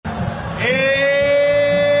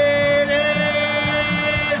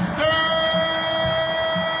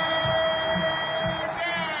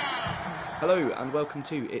welcome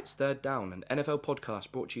to It's Third Down, an NFL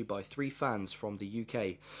podcast brought to you by three fans from the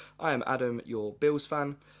UK. I am Adam, your Bills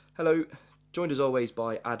fan. Hello, joined as always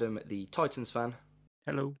by Adam, the Titans fan.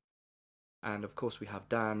 Hello. And of course we have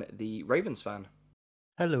Dan, the Ravens fan.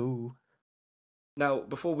 Hello. Now,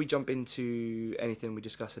 before we jump into anything, we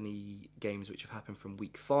discuss any games which have happened from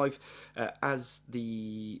week 5. At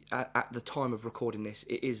the time of recording this,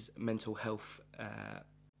 it is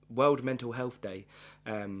World Mental Health Day.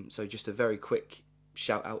 So just a very quick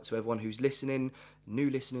shout out to everyone who's listening, new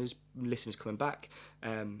listeners coming back.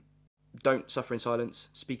 Don't suffer in silence.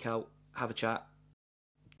 Speak out. Have a chat.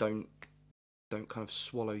 Don't kind of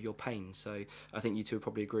swallow your pain. So I think you two would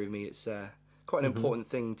probably agree with me. It's quite an important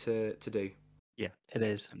thing to do. Yeah, it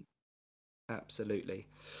is. Absolutely.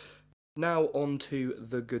 Now on to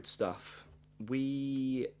the good stuff.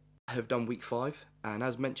 We have done week 5, and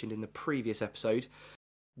as mentioned in the previous episode,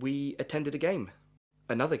 we attended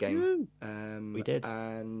another game. We did.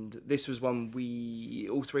 And this was one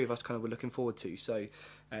all three of us kind of were looking forward to. So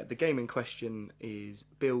the game in question is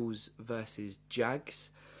Bills versus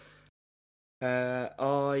Jags.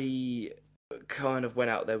 I kind of went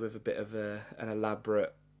out there with a bit of an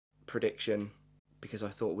elaborate prediction because I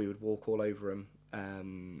thought we would walk all over them.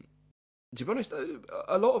 To be honest,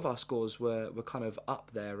 a lot of our scores were kind of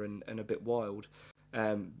up there and a bit wild.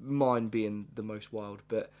 Mine being the most wild,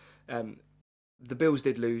 but the Bills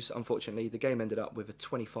did lose, unfortunately. The game ended up with a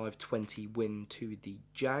 25-20 win to the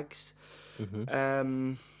Jags.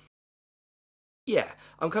 Yeah,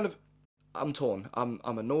 I'm torn. I'm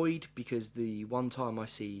annoyed because the one time I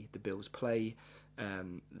see the Bills play,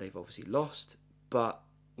 they've obviously lost, but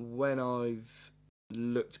when I've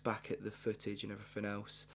looked back at the footage and everything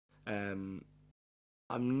else, I'm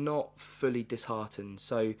not fully disheartened.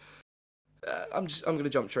 So I'm going to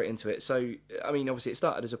jump straight into it. So, I mean, obviously it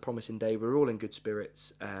started as a promising day. We're all in good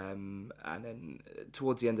spirits. And then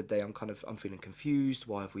towards the end of the day, I'm feeling confused.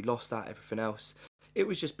 Why have we lost that? Everything else. It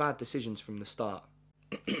was just bad decisions from the start.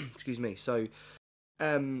 Excuse me. So,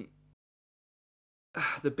 the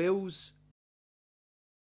Bills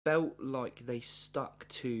felt like they stuck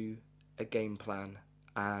to a game plan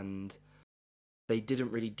and they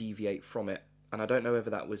didn't really deviate from it. And I don't know whether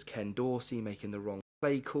that was Ken Dorsey making the wrong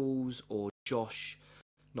play calls or Josh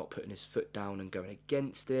not putting his foot down and going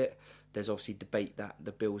against it. There's obviously debate that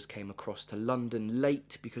the Bills came across to London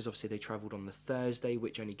late because obviously they travelled on the Thursday,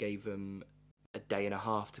 which only gave them a day and a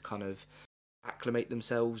half to kind of acclimate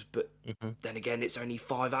themselves. But then again, it's only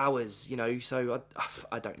 5 hours, so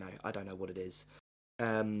I don't know. I don't know what it is.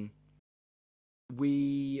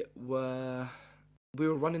 We were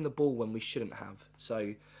running the ball when we shouldn't have.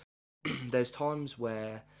 So there's times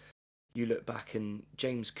where you look back and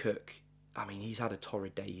James Cook, I mean, he's had a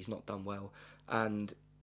torrid day. He's not done well. And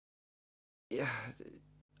yeah,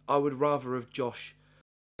 I would rather have Josh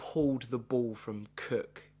pulled the ball from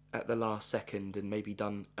Cook at the last second and maybe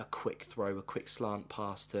done a quick throw, a quick slant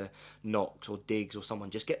pass to Knox or Diggs or someone.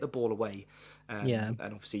 Just get the ball away. And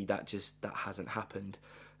obviously that hasn't happened.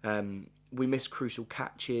 We missed crucial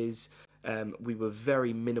catches. We were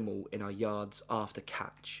very minimal in our yards after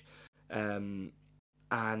catch.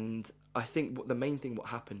 And I think the main thing what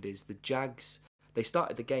happened is the Jags, they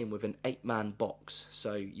started the game with an 8-man box.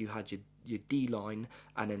 So you had your D-line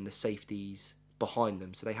and then the safeties behind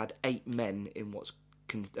them. So they had 8 men in what's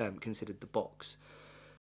considered the box.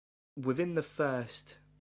 Within the first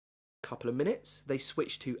couple of minutes, they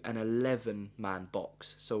switched to an 11-man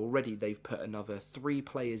box. So already they've put another 3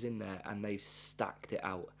 players in there and they've stacked it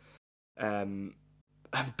out. And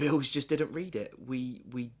Bills just didn't read it.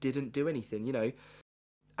 We didn't do anything,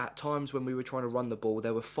 At times when we were trying to run the ball,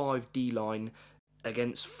 there were 5 D-line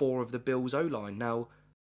against 4 of the Bills O-line. Now,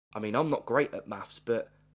 I mean, I'm not great at maths,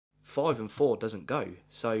 but 5 and 4 doesn't go.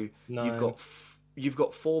 So No. you've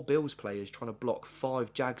got 4 Bills players trying to block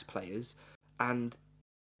 5 Jags players, and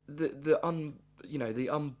the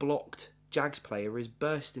unblocked Jags player is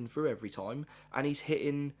bursting through every time, and he's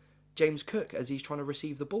hitting James Cook as he's trying to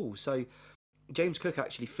receive the ball. So James Cook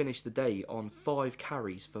actually finished the day on 5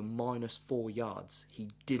 carries for -4 yards. He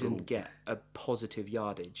didn't get a positive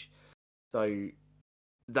yardage. So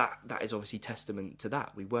that is obviously testament to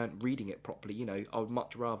that. We weren't reading it properly. I would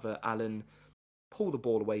much rather Allen pull the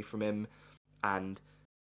ball away from him and,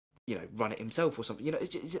 run it himself or something.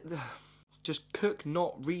 It's just Cook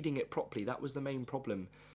not reading it properly. That was the main problem.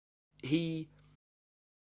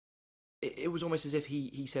 It was almost as if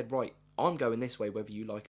he said, right, I'm going this way whether you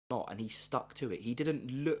like it or not, and he stuck to it. He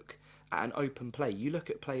didn't look at an open play. You look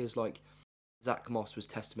at players like Zach Moss was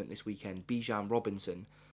testament this weekend, Bijan Robinson,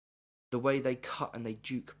 the way they cut and they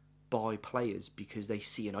juke by players because they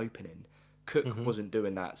see an opening. Cook wasn't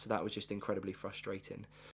doing that, so that was just incredibly frustrating.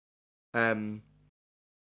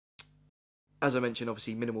 As I mentioned,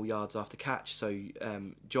 obviously minimal yards after catch, so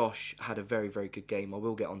Josh had a very, very good game. I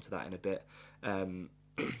will get onto that in a bit.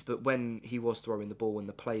 But when he was throwing the ball and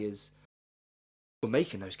the players were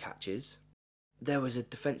making those catches, there was a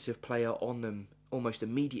defensive player on them almost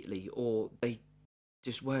immediately, or they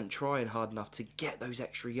just weren't trying hard enough to get those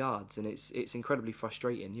extra yards, and it's incredibly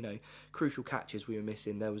frustrating. You know, crucial catches we were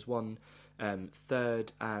missing. There was one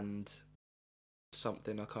 3rd and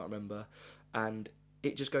something, I can't remember, and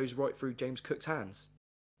it just goes right through James Cook's hands.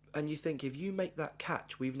 And you think, if you make that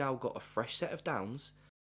catch, we've now got a fresh set of downs.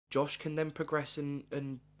 Josh can then progress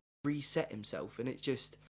and reset himself, and it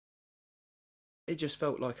just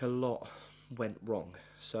felt like a lot went wrong.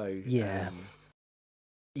 So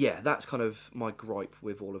yeah, that's kind of my gripe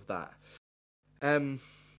with all of that. To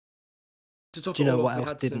top Do you it know all what off, we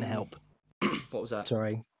else had didn't some... help? What was that?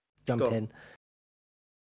 Sorry, jump Go on. in.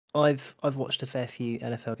 I've watched a fair few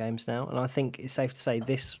NFL games now, and I think it's safe to say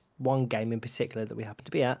this one game in particular that we happen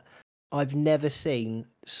to be at, I've never seen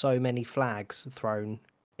so many flags thrown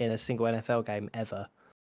in a single NFL game ever.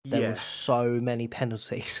 There were so many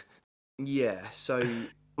penalties. Yeah, so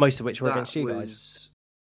most of which were that against you guys.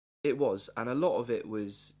 It was, and a lot of it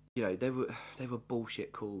was, you know, they were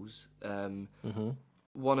bullshit calls. One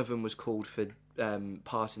of them was called for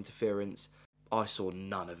pass interference. I saw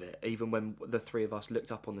none of it, even when the three of us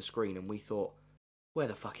looked up on the screen and we thought, where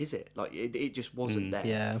the fuck is it? Like, it just wasn't there.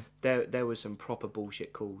 Yeah. There was some proper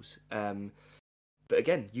bullshit calls. But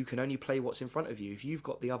again, you can only play what's in front of you. If you've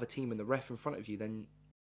got the other team and the ref in front of you, then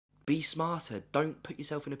be smarter. Don't put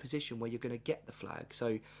yourself in a position where you're going to get the flag.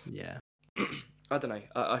 So, yeah, I don't know.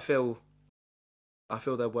 I feel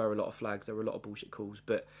there were a lot of flags. There were a lot of bullshit calls,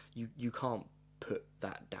 but you can't put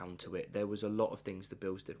that down to it. There was a lot of things the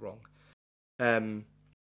Bills did wrong.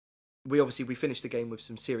 We finished the game with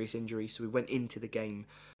some serious injuries, so we went into the game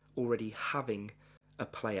already having a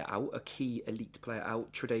player out, a key elite player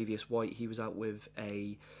out. Tre'Davious White, he was out with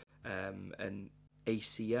an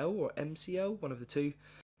ACL or MCL, one of the two.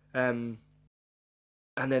 And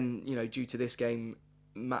then, you know, due to this game,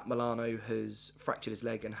 Matt Milano has fractured his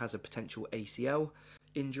leg and has a potential ACL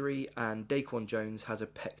injury, and Daquan Jones has a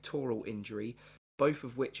pectoral injury, both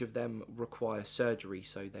of which of them require surgery,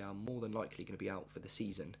 so they are more than likely going to be out for the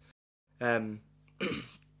season. Dalton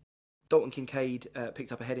Kincaid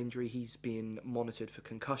picked up a head injury. He's being monitored for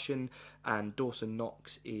concussion, and Dawson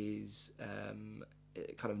Knox is kind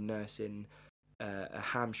of nursing a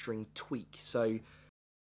hamstring tweak. So,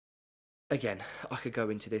 again, I could go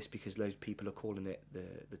into this because loads of people are calling it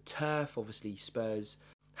the turf. Obviously, Spurs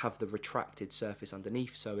have the retracted surface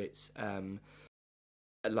underneath, so it's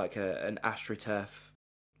like an AstroTurf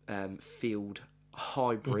field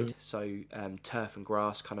hybrid. So turf and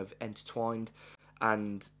grass kind of intertwined,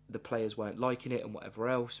 and the players weren't liking it and whatever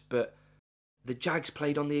else. But the Jags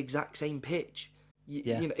played on the exact same pitch.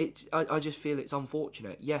 You know, I just feel it's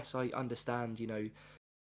unfortunate. Yes, I understand. You know,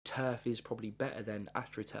 turf is probably better than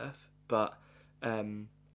AstroTurf, but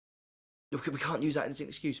we can't use that as an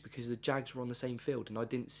excuse because the Jags were on the same field, and I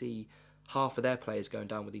didn't see half of their players going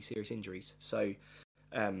down with these serious injuries. So,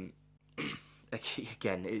 again,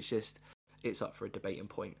 it's up for a debating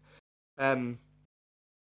point.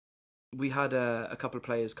 We had a couple of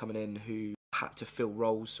players coming in who had to fill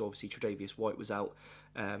roles. So obviously Tre'Davious White was out,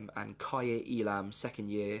 and Kaya Elam, second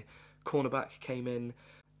year cornerback, came in.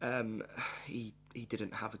 He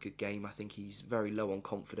didn't have a good game. I think he's very low on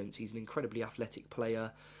confidence. He's an incredibly athletic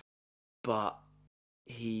player, but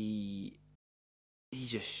he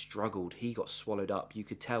just struggled. He got swallowed up. You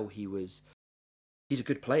could tell he's a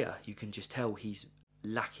good player. You can just tell he's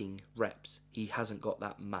lacking reps. He hasn't got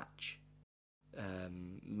that match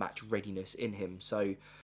readiness in him. So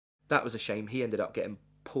that was a shame. He ended up getting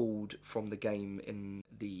pulled from the game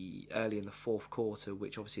early in the fourth quarter,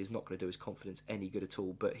 which obviously is not going to do his confidence any good at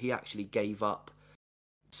all. But he actually gave up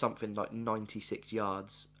something like 96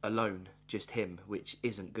 yards alone, just him, which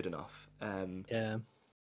isn't good enough.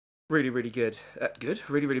 Really, really good.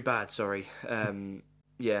 Really, really bad. Sorry.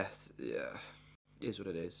 Yeah, is what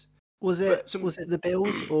it is. Was it the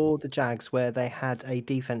Bills or the Jags where they had a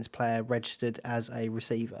defense player registered as a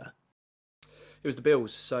receiver? It was the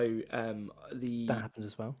Bills. So that happened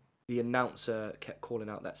as well. The announcer kept calling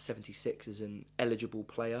out that 76 as an eligible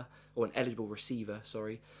player or an eligible receiver.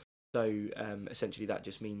 Sorry. So essentially, that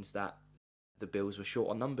just means that the Bills were short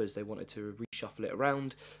on numbers. They wanted to reshuffle it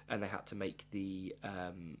around, and they had to make the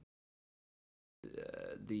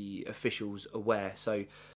officials aware. So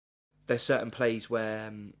there's certain plays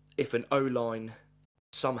where if an O-line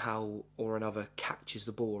somehow or another catches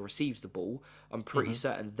the ball or receives the ball, I'm pretty Mm-hmm.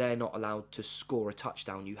 certain they're not allowed to score a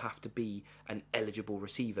touchdown. You have to be an eligible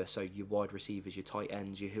receiver, so your wide receivers, your tight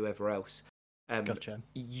ends, your whoever else. Gotcha.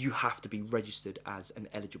 You have to be registered as an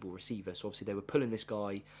eligible receiver. So obviously they were pulling this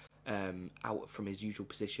guy out from his usual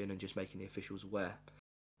position and just making the officials aware.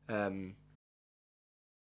 Going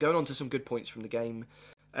on to some good points from the game,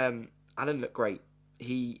 Allen looked great.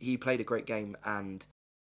 He played a great game, and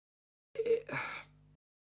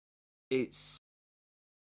it's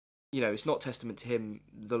it's not testament to him,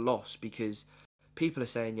 the loss, because people are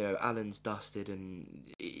saying Allen's dusted and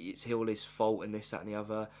it's all his fault and this, that, and the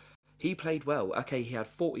other. He played well. Okay, he had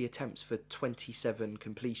 40 attempts for 27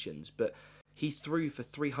 completions, but he threw for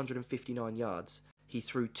 359 yards. He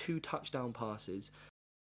threw 2 touchdown passes.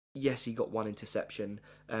 Yes, he got 1 interception,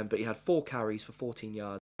 but he had 4 carries for 14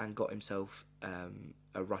 yards and got himself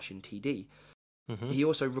a rushing TD. Mm-hmm. He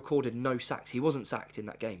also recorded no sacks. He wasn't sacked in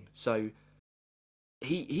that game. So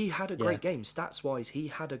he had a Yeah. great game. Stats wise, he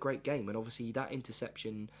had a great game, and obviously that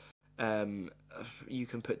interception you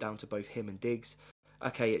can put down to both him and Diggs.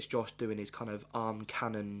 Okay, it's Josh doing his kind of arm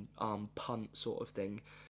cannon, arm punt sort of thing.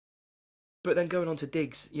 But then going on to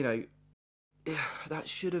Diggs, that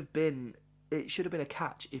should have been a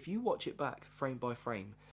catch. If you watch it back frame by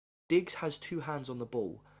frame, Diggs has 2 hands on the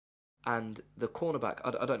ball, and the cornerback,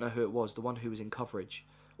 I don't know who it was, the one who was in coverage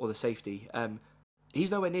or the safety, he's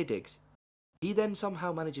nowhere near Diggs. He then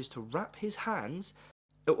somehow manages to wrap his hands,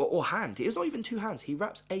 or hand. It's not even 2 hands. He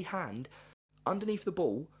wraps a hand underneath the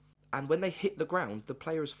ball, and when they hit the ground, the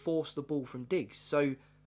player has forced the ball from Diggs. So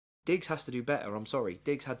Diggs has to do better. I'm sorry.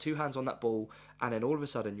 Diggs had 2 hands on that ball, and then all of a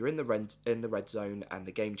sudden you're in the red zone, and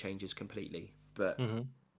the game changes completely. But Mm-hmm.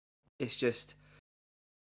 it's just,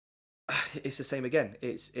 it's the same again.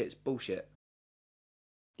 It's bullshit.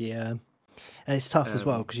 Yeah, and it's tough as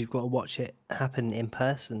well Um, because you've got to watch it happen in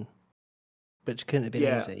person, which couldn't have been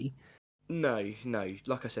yeah, easy. no.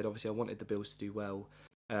 Like I said, obviously I wanted the Bills to do well.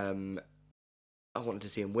 I wanted to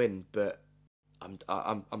see him win, but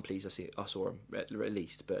I'm pleased I saw him at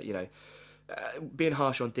least. But being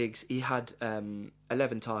harsh on Diggs, he had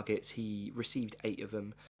 11 targets. He received 8 of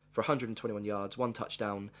them for 121 yards, 1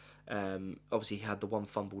 touchdown. Obviously, he had the 1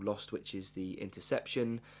 fumble lost, which is the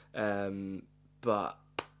interception. But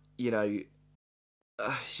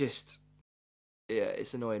it's just, yeah,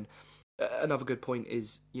 it's annoying. Another good point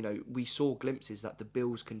is we saw glimpses that the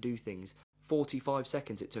Bills can do things. 45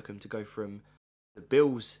 seconds it took them to go from the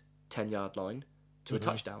Bills' 10-yard line to a Mm-hmm.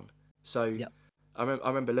 touchdown. So Yep. I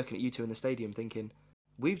remember looking at you two in the stadium thinking,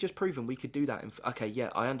 we've just proven we could do that. Okay, yeah,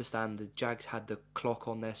 I understand the Jags had the clock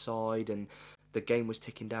on their side and the game was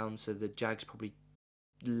ticking down, so the Jags probably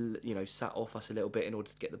sat off us a little bit in order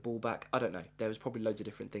to get the ball back. I don't know. There was probably loads of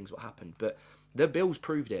different things what happened, but the Bills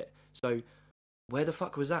proved it. So where the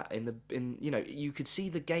fuck was that in you could see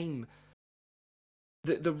the game.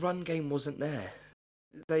 The run game wasn't there.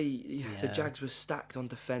 The Yeah. Jags were stacked on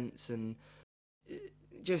defense and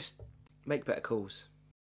just make better calls.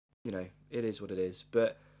 It is what it is.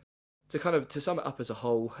 But to sum it up as a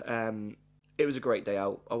whole, it was a great day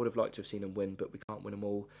out. I would have liked to have seen them win, but we can't win them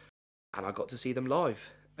all. And I got to see them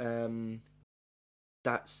live.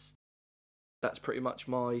 That's pretty much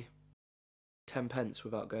my 10 pence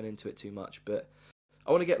without going into it too much. But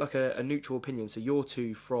I want to get like a neutral opinion. So you're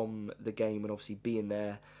two from the game and obviously being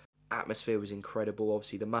there, atmosphere was incredible.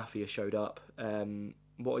 Obviously the Mafia showed up.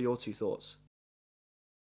 What are your 2 thoughts?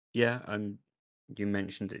 Yeah, you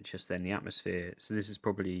mentioned it just then, the atmosphere. So this is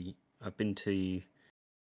probably, I've been to,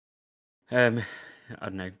 I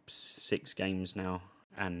don't know, 6 games now,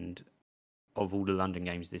 and of all the London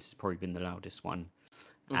games, this has probably been the loudest one.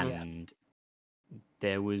 Mhm. And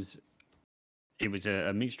it was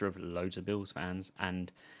a mixture of loads of Bills fans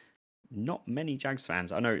and not many Jags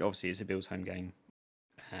fans. I know obviously it's a Bills home game,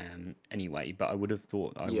 anyway, but I would have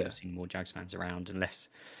thought I would Yeah. have seen more Jags fans around unless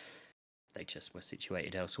they just were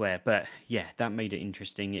situated elsewhere. But yeah, that made it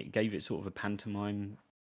interesting. It gave it sort of a pantomime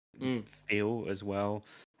feel as well.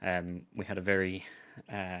 We had a very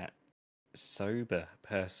sober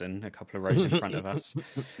person a couple of rows in front of us,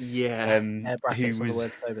 Yeah. Air brackets who on the was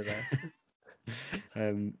word sober there.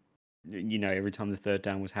 every time the third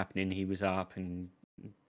down was happening, he was up and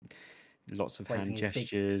lots of Waving hand his big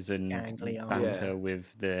gestures and gangly arm. banter Yeah.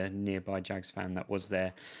 with the nearby Jags fan that was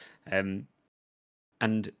there. And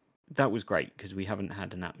that was great because we haven't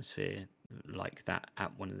had an atmosphere like that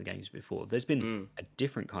at one of the games before. There's been a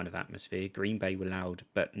different kind of atmosphere. Green Bay were loud,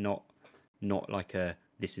 but not like a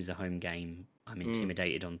this is a home game, I'm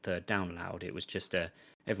intimidated on third down loud. It was just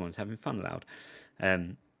everyone's having fun loud.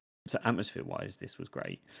 So atmosphere wise, this was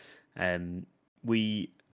great. I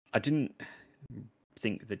didn't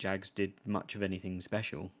think the Jags did much of anything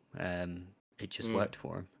special. It just worked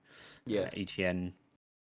for him. Yeah. ETN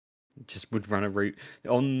just would run a route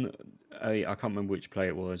on. I can't remember which play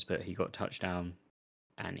it was, but he got a touchdown,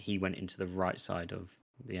 and he went into the right side of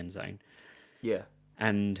the end zone. Yeah.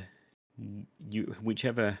 And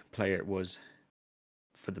whichever player it was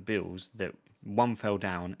for the Bills, that one fell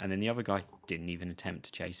down, and then the other guy didn't even attempt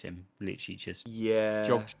to chase him. Literally just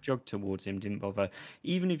jogged towards him, didn't bother.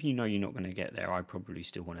 Even if you know you're not going to get there, I probably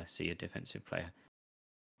still want to see a defensive player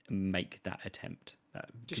make that attempt,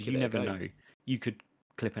 because you never know. You could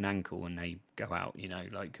clip an ankle and they go out.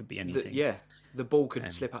 Like, could be anything. The ball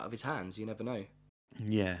could slip out of his hands. You never know.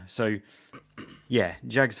 Yeah. So, yeah,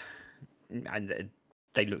 Jags,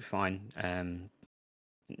 they looked fine.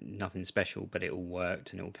 Nothing special, but it all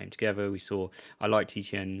worked and it all came together. I liked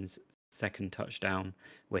Etienne's second touchdown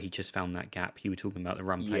where he just found that gap. You were talking about the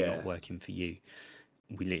run play not working for you.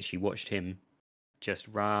 We literally watched him just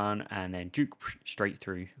run and then juke straight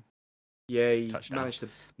through. Yeah, he touchdown. Managed to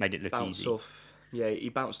made it look bounce easy. off. Yeah, he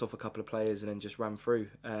bounced off a couple of players and then just ran through.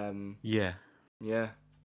 Yeah.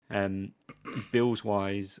 Bills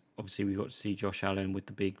wise, obviously we got to see Josh Allen with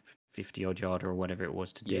the big 50-odd yarder or whatever it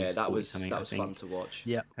was to do. Yeah, that was fun to watch.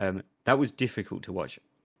 Yeah. That was difficult to watch.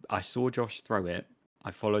 I saw Josh throw it.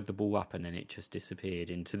 I followed the ball up and then it just disappeared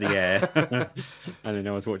into the air. And then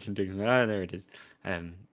I was watching Diggs and there it is.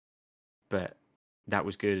 But that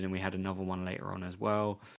was good, and we had another one later on as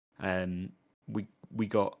well. We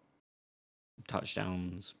got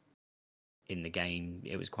touchdowns in the game.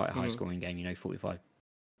 It was quite a high scoring game. 45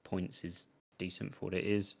 points is decent for what it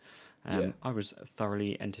is. I was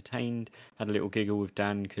thoroughly entertained. Had a little giggle with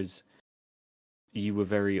Dan because you were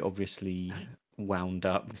very obviously wound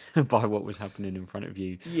up by what was happening in front of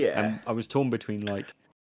you. Yeah. I was torn between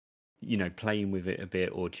playing with it a bit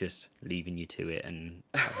or just leaving you to it and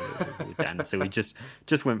with Dan. So we just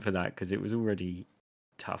went for that because it was already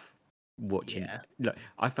tough watching. Yeah. Look,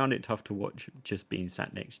 I found it tough to watch just being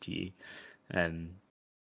sat next to you.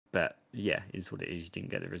 But yeah, it's what it is. You didn't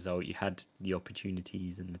get the result. You had the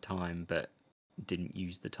opportunities and the time, but didn't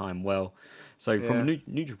use the time well. So from a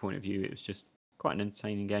neutral point of view, it was just quite an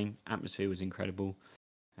entertaining game. Atmosphere was incredible,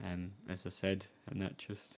 as I said, and that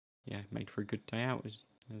just made for a good day out, as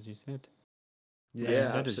you said. Yeah,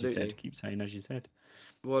 absolutely. absolutely. As you said, keep saying as you said.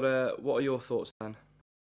 What are your thoughts, Dan?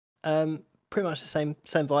 Pretty much the same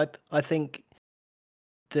vibe. I think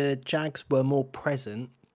the Jags were more present,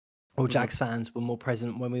 or Jags fans were more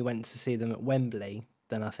present when we went to see them at Wembley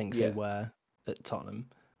than I think they were at Tottenham,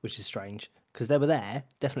 which is strange because they were there,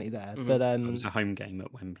 definitely there. But it was a home game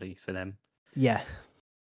at Wembley for them. Yeah.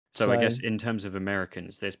 So I guess in terms of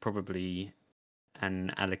Americans, there's probably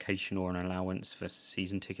an allocation or an allowance for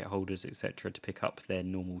season ticket holders, etc., to pick up their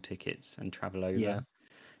normal tickets and travel over. Yeah.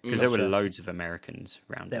 Because there were loads of Americans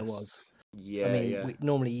around us. There was. Yeah, I mean,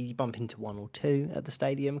 normally you bump into one or two at the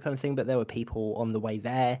stadium kind of thing, but there were people on the way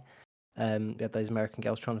there. We had those American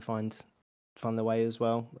girls trying to find their way as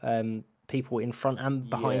well. People in front and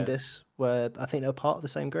behind us I think they were part of the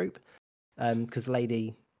same group. Because the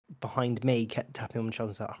lady behind me kept tapping on the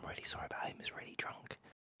shoulder and said, "I'm really sorry about him. He's really drunk.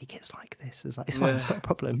 He gets like this." It's like, it's fine. It's not a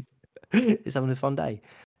problem. He's having a fun day.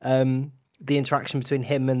 The interaction between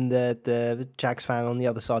him and the Jags fan on the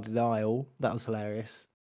other side of the aisle, that was hilarious.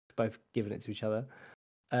 Both giving it to each other.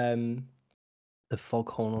 The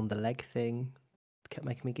foghorn on the leg thing kept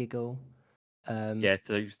making me giggle.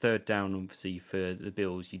 So third down, obviously, for the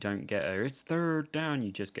Bills, you don't get it's third down,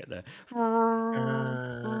 you just get the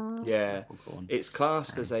it's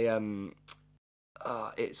classed as a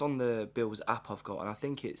it's on the Bills app I've got, and I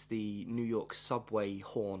think it's the New York subway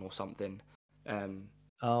horn or something.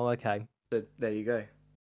 Oh, okay. So there you go.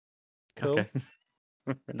 Cool. Okay.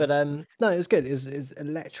 But no, it was good. It was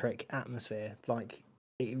electric atmosphere. Like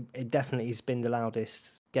it definitely has been the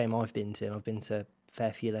loudest game I've been to. And I've been to a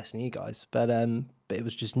fair few less than you guys, but it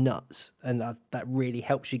was just nuts, and that really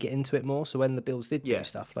helps you get into it more. So when the Bills did do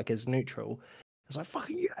stuff like as neutral, I was like,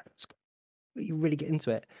 "Fucking yeah!" You really get into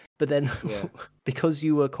it. But then because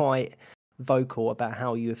you were quite vocal about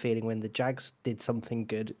how you were feeling when the Jags did something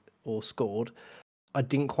good or scored, I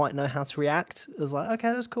didn't quite know how to react. I was like,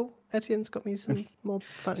 okay, that's cool. Etienne's got me some more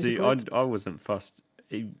fantasy points. I wasn't fussed.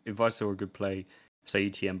 If I saw a good play, say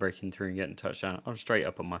ETN breaking through and getting a touchdown, I'm straight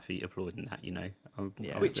up on my feet applauding that,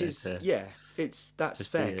 Which is, that's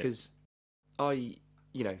fair, because for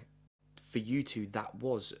you two, that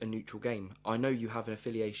was a neutral game. I know you have an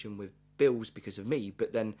affiliation with Bills because of me,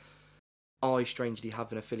 but then I strangely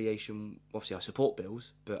have an affiliation, obviously I support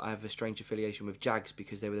Bills, but I have a strange affiliation with Jags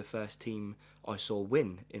because they were the first team I saw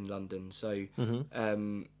win in London. So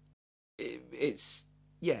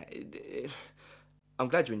I'm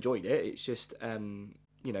glad you enjoyed it. It's just You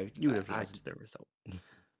would have liked the result.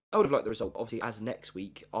 I would have liked the result. Obviously, as next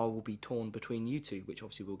week, I will be torn between you two, which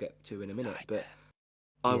obviously we'll get to in a minute. But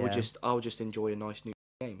I'll just enjoy a nice new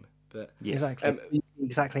game. But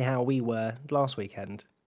exactly how we were last weekend.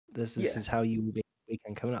 This is how you will be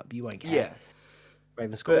weekend coming up. You won't care. Yeah.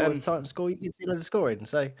 Raven score, Titan score. You can see loads of scoring.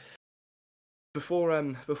 So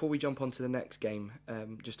before we jump on to the next game,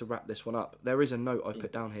 just to wrap this one up, there is a note I've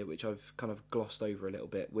put down here which I've kind of glossed over a little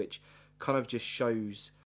bit, which kind of just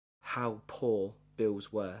shows how poor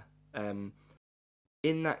Bills were.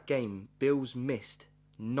 In that game, Bills missed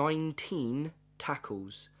 19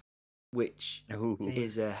 tackles, which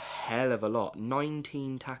is a hell of a lot.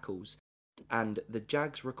 19 tackles. And the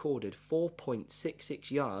Jags recorded 4.66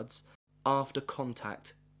 yards after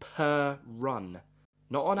contact per run.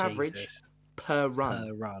 Not on average, per run.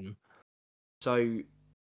 Per run. So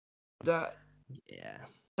that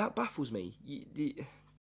baffles me.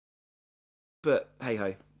 But hey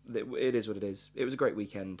ho, it is what it is. It was a great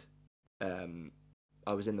weekend.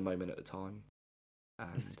 I was in the moment at the time,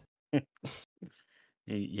 and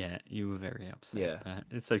yeah, you were very upset. Yeah, but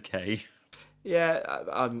it's okay. Yeah,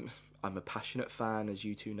 I'm a passionate fan, as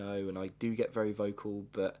you two know, and I do get very vocal.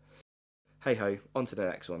 But hey ho, on to the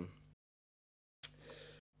next one.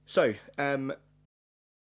 So,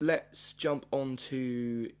 let's jump on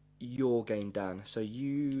to your game, Dan. So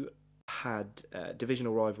you had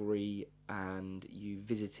divisional rivalry, and you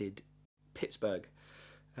visited Pittsburgh.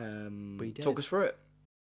 We did. Talk us through it.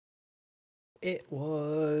 It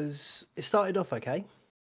started off okay.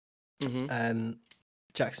 Mm-hmm.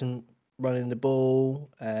 Jackson running the ball,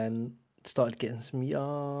 started getting some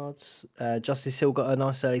yards. Justice Hill got a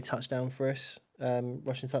nice early touchdown for us,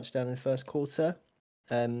 rushing touchdown in the first quarter.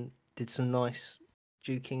 Did some nice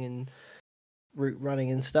juking and route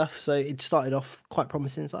running and stuff. So it started off quite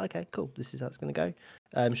promising. It's like, okay, cool, this is how it's going to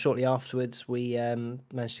go. Shortly afterwards, we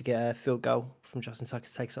managed to get a field goal from Justin Tucker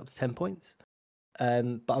to take us up to 10 points.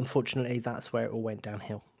 But unfortunately, that's where it all went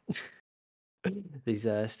downhill. These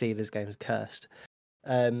Steelers games are cursed.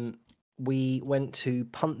 We went to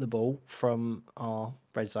punt the ball from our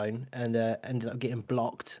red zone and ended up getting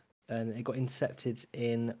blocked, and it got intercepted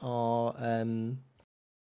in our end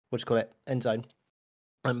zone.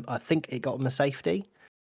 I think it got them a safety.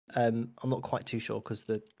 I'm not quite too sure because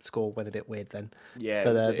the score went a bit weird then. Yeah,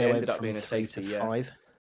 but it they ended went up from being a 3 safety. to Yeah. 5.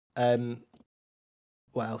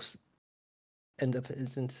 What else? End up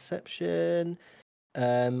as interception.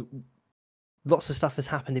 Lots of stuff has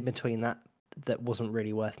happened in between that wasn't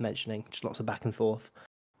really worth mentioning. Just lots of back and forth.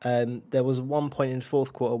 There was one point in the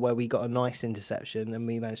fourth quarter where we got a nice interception and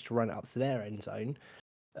we managed to run it up to their end zone.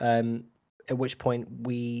 At which point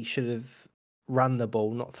we should have run the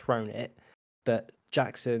ball, not thrown it. But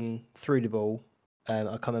Jackson threw the ball. I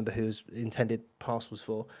can't remember who his intended pass was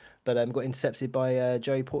for, but got intercepted by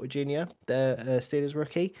Joey Porter Jr., the Steelers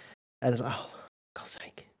rookie. And I was like, oh, God's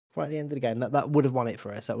sake. Right at the end of the game, that would have won it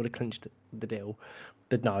for us. That would have clinched the deal.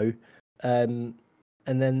 But no. And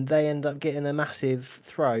then they end up getting a massive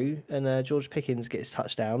throw, and George Pickens gets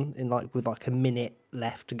touchdown with a minute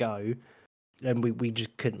left to go, and we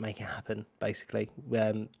just couldn't make it happen. Basically,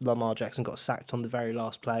 Lamar Jackson got sacked on the very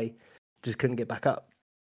last play, just couldn't get back up.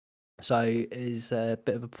 So it is a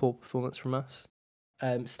bit of a poor performance from us.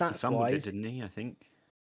 Stats wise, didn't he? I think.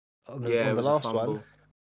 On the last one.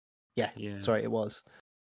 Yeah. Sorry, it was.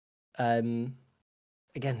 Again,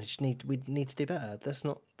 we need to do better. That's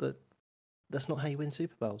not how you win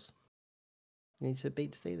Super Bowls. You need to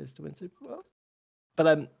beat Steelers to win Super Bowls.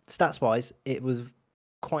 But stats wise, it was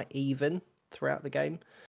quite even throughout the game.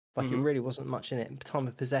 It really wasn't much in it. In time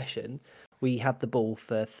of possession, we had the ball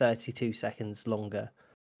for 32 seconds longer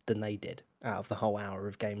than they did out of the whole hour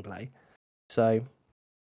of gameplay. So,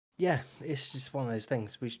 yeah, it's just one of those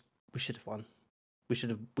things. We should have won. We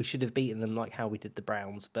should have beaten them like how we did the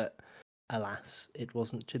Browns, but alas, it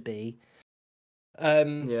wasn't to be.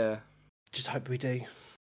 Yeah. Just hope we do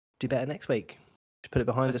better next week. Just put it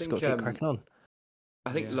behind us. Got to keep cracking on.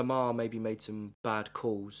 I think Lamar maybe made some bad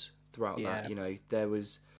calls throughout that. There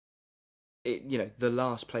was the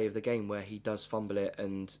last play of the game where he does fumble it,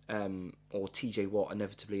 and or TJ Watt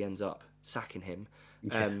inevitably ends up sacking him.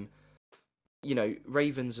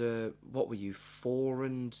 Ravens are, what were you,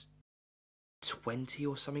 4-20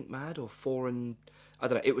 or something mad, or 4 I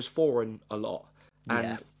don't know. It was 4 a lot,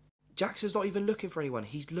 and Jackson's not even looking for anyone.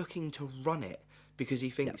 He's looking to run it because he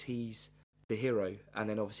thinks he's the hero, and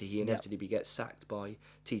then obviously he inevitably gets sacked by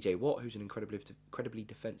TJ Watt, who's an incredibly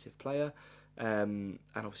defensive player, and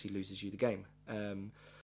obviously loses you the game.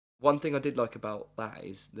 One thing I did like about that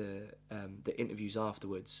is the interviews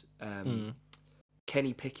afterwards.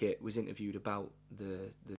 Kenny Pickett was interviewed about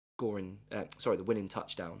the winning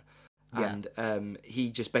touchdown, Yeah. and he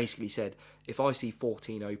just basically said, if I see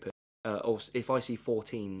 14 open, or if I see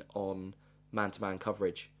 14 on man-to-man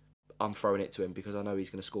coverage, I'm throwing it to him because I know he's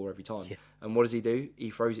going to score every time. Yeah. And what does he do? He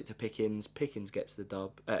throws it to Pickens. Pickens gets the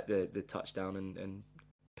dub, the touchdown, and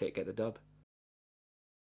Pitt get the dub.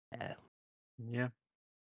 Yeah.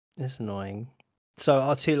 It's annoying. So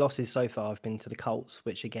our 2 losses so far have been to the Colts,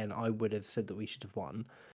 which again I would have said that we should have won.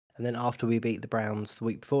 And then after we beat the Browns the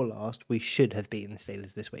week before last, we should have beaten the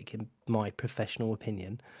Steelers this week, in my professional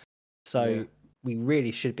opinion. So we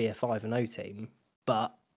really should be a 5-0 team,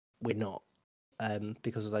 but we're not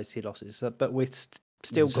because of those 2 losses. So, but we've still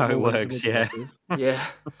That's got how it more wins works, than yeah. losses.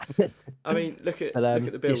 Yeah. I mean, look at the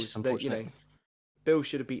It's Bills. just That, you unfortunate. know, Bills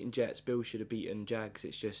should have beaten Jets. Bills should have beaten Jags.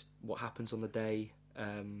 It's just what happens on the day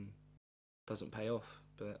doesn't pay off.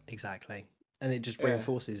 But Exactly. And it just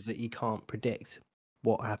reinforces that you can't predict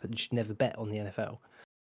what happens. You should never bet on the NFL.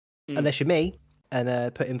 Unless you're me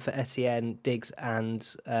and put in for Etienne, Diggs, and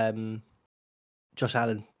Josh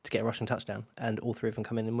Allen to get a rushing touchdown, and all 3 of them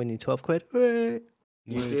come in and win you £12. Hooray!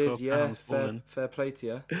 you did, yeah. Fair play to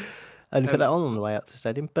you. And put that on the way up to the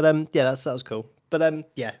stadium. But yeah, that was cool. But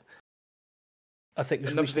yeah, I think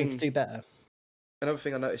we should need to do better. Another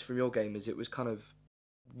thing I noticed from your game is it was kind of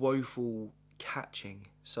woeful catching.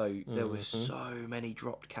 So there were so many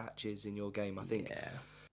dropped catches in your game. I think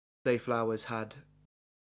Zay Flowers had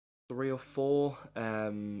 3 or 4.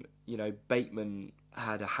 Bateman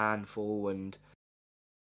had a handful, and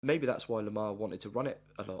maybe that's why Lamar wanted to run it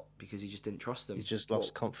a lot, because he just didn't trust them. He's just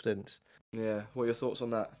lost confidence. Yeah. What are your thoughts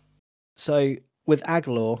on that? So with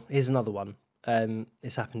Aguilar, here's another one.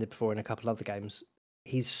 It's happened before in a couple of other games.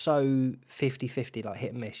 He's so 50-50, like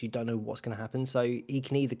hit and miss. You don't know what's going to happen. So he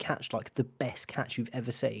can either catch like the best catch you've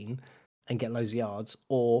ever seen and get loads of yards,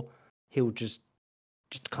 or he'll just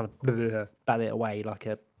kind of bat it away like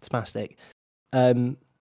a spastic.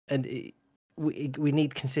 We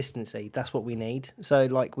need consistency. That's what we need. So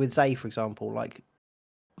like with Zay, for example, like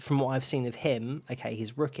from what I've seen of him, okay,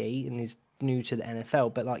 he's rookie and he's new to the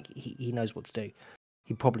NFL, but like he knows what to do.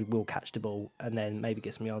 He probably will catch the ball and then maybe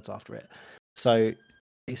get some yards after it. So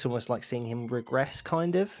it's almost like seeing him regress,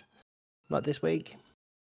 kind of like this week.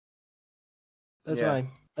 I don't know.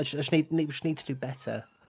 I just need to do better.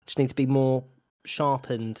 Just need to be more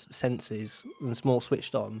sharpened senses and more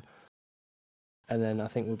switched on, and then I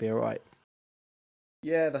think we'll be all right.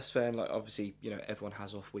 Yeah, that's fair. And like, obviously, everyone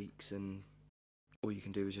has off weeks, and all you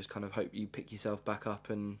can do is just kind of hope you pick yourself back up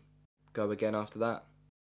and go again after that.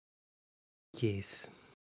 Yes.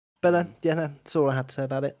 But yeah, no, that's all I had to say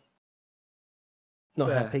about it. Not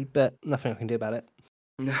happy, but nothing I can do about it.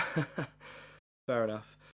 Fair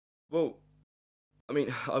enough. Well, I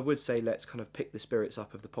mean, I would say let's kind of pick the spirits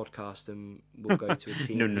up of the podcast, and we'll go to a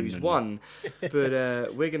team who's won. But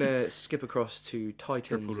we're going to skip across to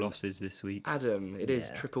Titans. Triple losses this week. Adam, it is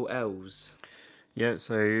triple L's. Yeah,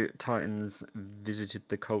 so Titans visited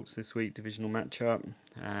the Colts this week, divisional matchup.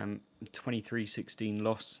 23-16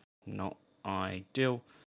 loss, not ideal.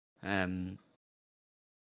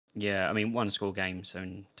 Yeah, I mean, 1-score game, so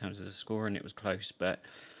in terms of the scoring, it was close, but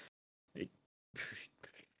it's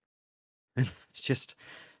just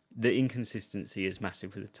the inconsistency is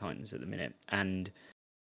massive for the Titans at the minute, and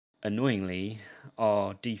annoyingly,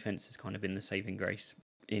 our defense has kind of been the saving grace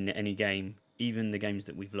in any game. Even the games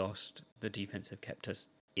that we've lost, the defense have kept us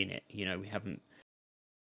in it. We haven't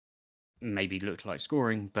maybe looked like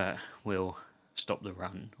scoring, but we'll stop the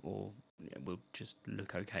run, or we'll just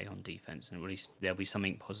look okay on defense, and at least there'll be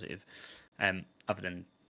something positive, other than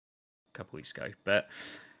a couple weeks ago. But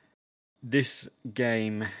this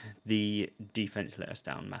game, the defense let us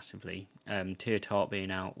down massively. Tia Tart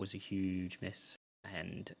being out was a huge miss,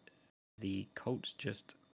 and the Colts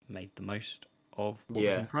just made the most of what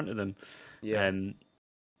was in front of them.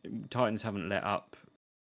 Titans haven't let up.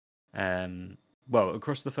 Well,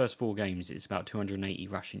 across the first 4 games, it's about 280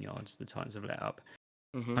 rushing yards the Titans have let up.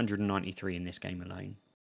 193 in this game alone.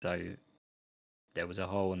 So there was a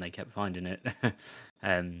hole and they kept finding it.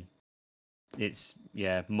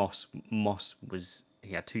 Moss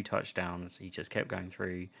he had 2 touchdowns. He just kept going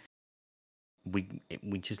through. We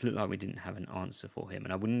just looked like we didn't have an answer for him,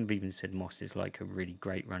 and I wouldn't have even said Moss is like a really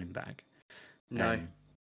great running back. No.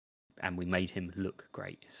 And we made him look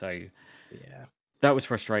great. So yeah, that was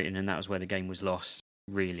frustrating, and that was where the game was lost,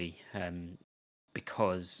 really.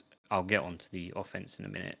 Because I'll get onto the offense in a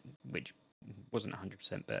minute, which wasn't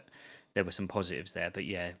 100%, but there were some positives there. But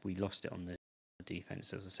yeah, we lost it on the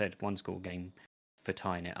defense. As I said, 1-score game for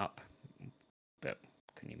tying it up, but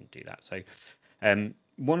couldn't even do that. So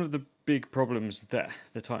one of the big problems that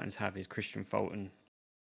the Titans have is Christian Fulton.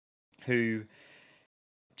 who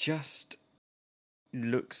just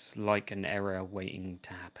looks like an error waiting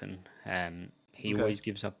to happen. He Okay. always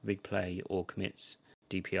gives up a big play or commits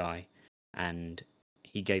DPI, and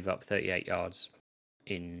he gave up 38 yards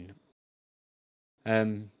in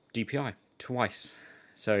DPI twice.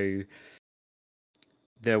 So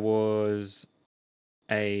there was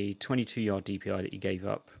a 22-yard DPI that he gave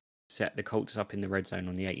up, set the Colts up in the red zone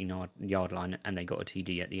on the 18-yard line, and they got a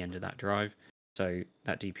TD at the end of that drive. So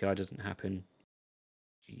that DPI doesn't happen.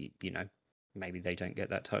 You know, maybe they don't get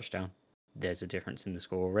that touchdown. There's a difference in the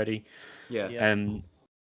score already. Yeah. And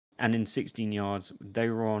in 16 yards, they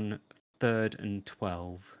were on 3rd and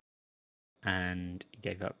 12, and he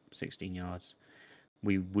gave up 16 yards.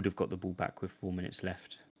 We would have got the ball back with 4 minutes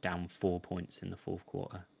left, down 4 points in the fourth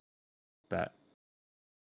quarter. But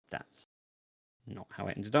that's not how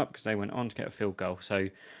it ended up, because they went on to get a field goal. So,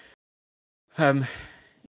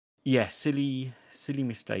 yeah, silly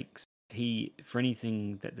mistakes. For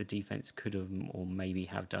anything that the defense could have or maybe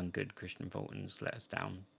have done good, Christian Fulton's let us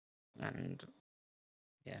down. And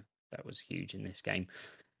yeah, that was huge in this game.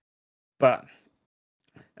 But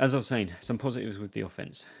as I was saying, some positives with the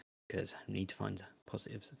offense, because I need to find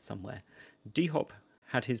positives somewhere. D-Hop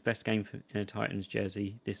had his best game in a Titans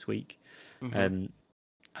jersey this week. Mm-hmm.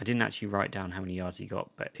 I didn't actually write down how many yards he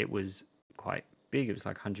got, but it was quite big. It was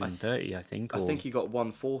like 130, I think. I think he got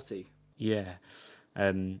 140. Yeah.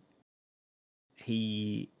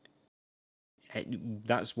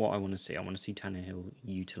 That's what I want to see. I want to see Tannehill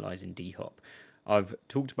utilising D-Hop. I've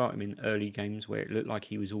talked about him in early games where it looked like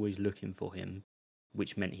he was always looking for him,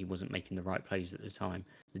 which meant he wasn't making the right plays at the time.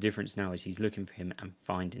 The difference now is he's looking for him and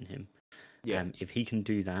finding him. Yeah. If he can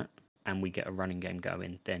do that and we get a running game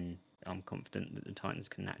going, then I'm confident that the Titans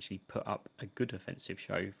can actually put up a good offensive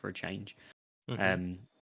show for a change. Mm-hmm.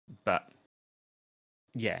 But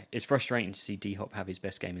yeah, it's frustrating to see D-Hop have his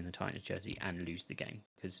best game in the Titans jersey and lose the game,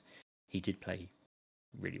 because he did play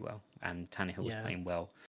really well and Tannehill was playing well.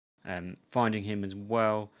 Finding him as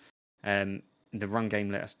well. The run game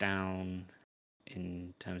let us down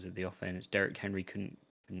in terms of the offense. Derrick Henry couldn't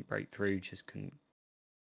break through, just couldn't.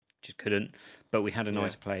 But we had a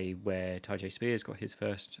nice play where Tyjae Spears got his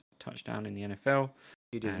first touchdown in the NFL.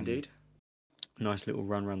 He did indeed. Nice little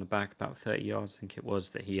run around the back, about 30 yards, I think it was,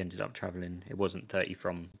 that he ended up travelling. It wasn't 30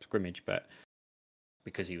 from scrimmage, but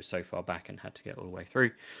because he was so far back and had to get all the way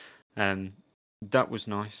through. That was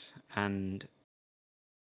nice, and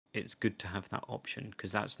it's good to have that option,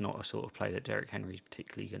 because that's not a sort of play that Derrick Henry is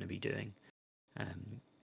particularly going to be doing.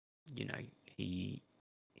 He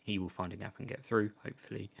will find a gap and get through,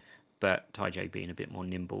 hopefully. But Tyjae being a bit more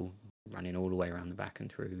nimble, running all the way around the back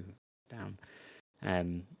and through, down.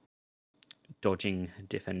 Dodging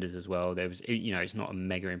defenders as well. There was, it's not a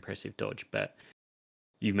mega impressive dodge, but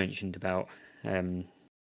you mentioned about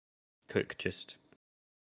Cook just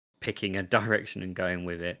picking a direction and going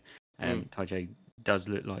with it. Tyjae does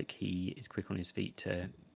look like he is quick on his feet to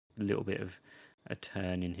a little bit of a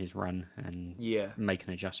turn in his run and make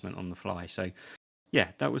an adjustment on the fly. So yeah,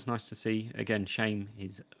 that was nice to see. Again, shame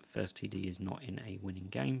his first TD is not in a winning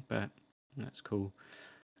game, but that's cool.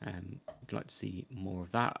 I'd like to see more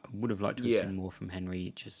of that. I would have liked to have seen more from Henry.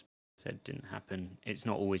 It just said didn't happen. It's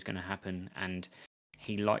not always going to happen, and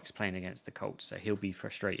he likes playing against the Colts, so he'll be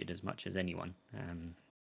frustrated as much as anyone.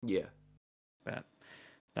 But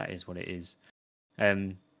that is what it is.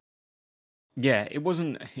 It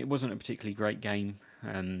wasn't a particularly great game.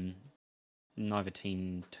 Neither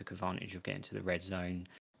team took advantage of getting to the red zone.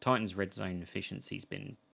 Titans' red zone efficiency's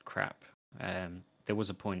been crap. There was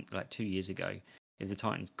a point like 2 years ago, if the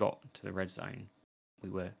Titans got to the red zone,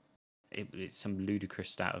 it's some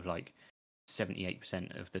ludicrous stat of like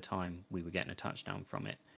 78% of the time we were getting a touchdown from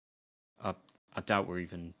it. I doubt we're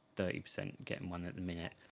even 30% getting one at the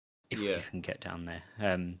minute, if we even get down there.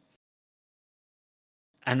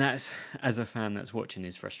 And that's, as a fan that's watching,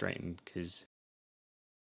 is frustrating, because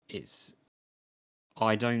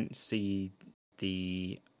I don't see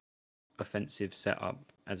the offensive setup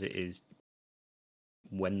as it is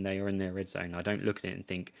when they are in their red zone. I don't look at it and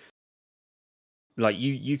think, like,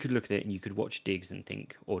 you could look at it and you could watch Diggs and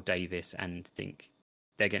think, or Davis, and think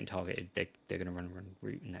they're getting targeted, they're going to run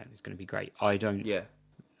route, and that it's going to be great. I don't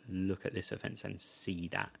look at this offense and see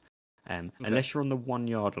that. Unless you're on the 1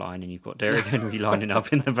 yard line and you've got Derrick Henry lining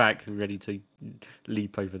up in the back ready to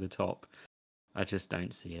leap over the top, I just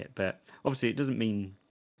don't see it. But obviously it doesn't mean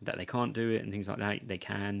that they can't do it and things like that. They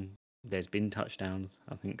can. There's been touchdowns.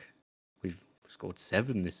 I think we've scored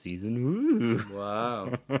 7 this season. Ooh.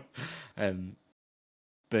 Wow.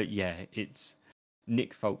 But yeah, it's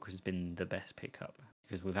Nick Folk has been the best pickup,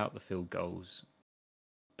 because without the field goals,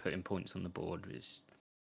 putting points on the board is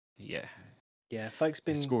Yeah, folks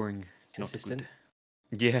been scoring is consistent. not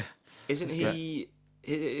good. Yeah, Isn't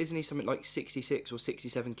he something like 66 or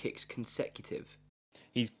 67 kicks consecutive?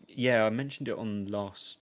 I mentioned it on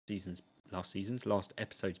last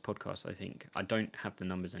episode's podcast. I think I don't have the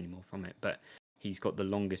numbers anymore from it, but he's got the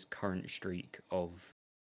longest current streak of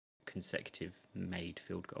consecutive made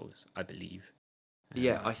field goals, I believe.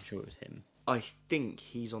 Yeah, I'm sure it was him. I think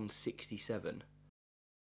he's on 67.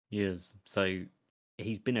 Yes, so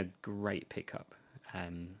he's been a great pickup.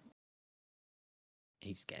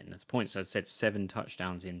 He's getting us points. As I said, 7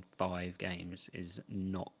 touchdowns in 5 games is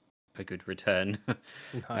not a good return.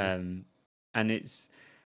 No. And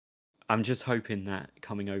I'm just hoping that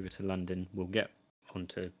coming over to London, we'll get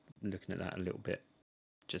onto looking at that a little bit,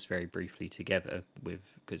 just very briefly together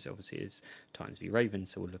because obviously it's Titans v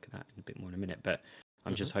Ravens, so we'll look at that in a bit more in a minute. But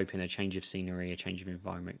I'm just hoping a change of scenery, a change of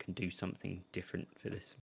environment can do something different for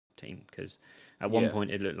this team, because at one point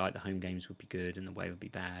it looked like the home games would be good and the away would be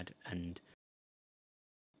bad, and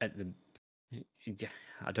I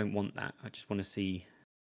don't want that. I just want to see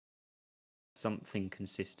something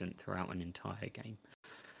consistent throughout an entire game.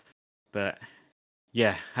 But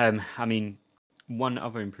yeah, I mean, one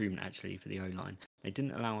other improvement actually for the O-line, they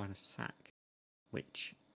didn't allow a sack,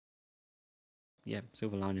 which,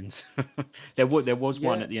 silver linings. there was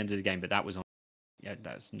one at the end of the game, but that was on. Yeah,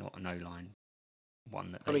 that's not an O-line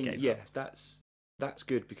one that they gave up. That's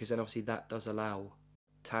good, because then obviously that does allow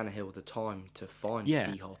Tannehill the time to find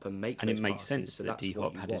D-Hop and make those passes. And it makes sense so that that's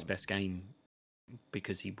D-Hop had his best game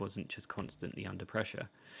because he wasn't just constantly under pressure.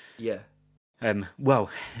 Yeah.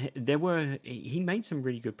 Well, he made some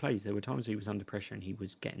really good plays. There were times he was under pressure and he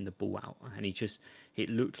was getting the ball out, and it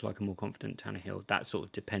looked like a more confident Tannehill, that sort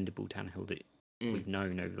of dependable Tannehill that we've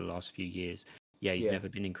known over the last few years. Yeah, he's never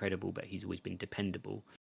been incredible, but he's always been dependable.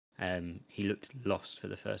 He looked lost for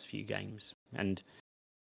the first few games, and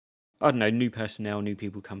I don't know, new personnel, new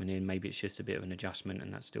people coming in. Maybe it's just a bit of an adjustment,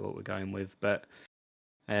 and that's still what we're going with. But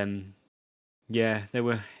there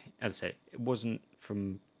were, as I said, it wasn't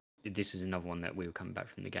from. This is another one that we were coming back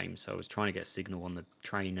from the game, so I was trying to get a signal on the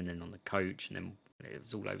train and then on the coach, and then it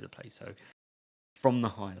was all over the place. So from the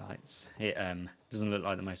highlights, it doesn't look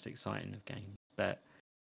like the most exciting of games, but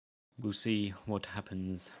we'll see what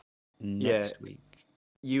happens next week.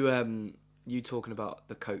 You talking about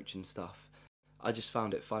the coach and stuff, I just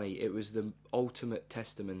found it funny. It was the ultimate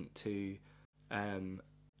testament to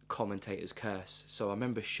commentator's curse. So I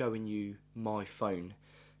remember showing you my phone,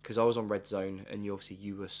 because I was on Red Zone and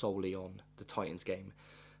you were solely on the Titans game.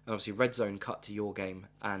 And obviously Red Zone cut to your game,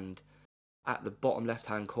 and at the bottom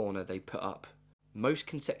left-hand corner they put up most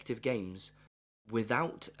consecutive games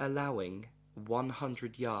without allowing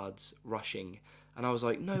 100 yards rushing. And I was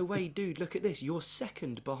like, no way, dude, look at this. You're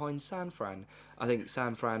second behind San Fran. I think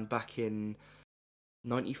San Fran back in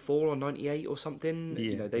 94 or 98 or something.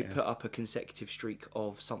 They put up a consecutive streak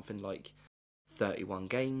of something like 31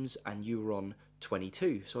 games, and you were on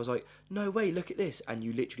 22. So I was like, no way, look at this. And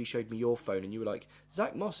you literally showed me your phone, and you were like,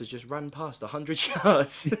 Zach Moss has just ran past 100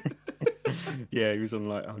 yards. Yeah, he was on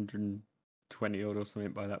like 120 odd or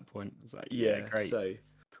something by that point. I was like, great. So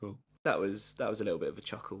cool. That was a little bit of a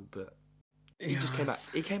chuckle, but he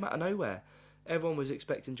came out of nowhere. Everyone was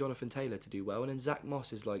expecting Jonathan Taylor to do well, and then Zach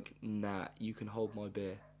Moss is like, nah, you can hold my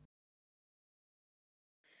beer.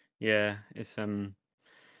 Yeah, it's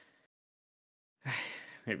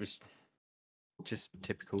it was just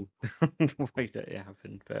typical the way that it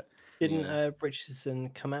happened. But didn't Richardson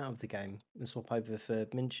come out of the game and swap over for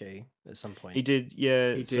Minshew at some point? He did,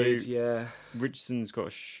 yeah. He did, yeah. Richardson's got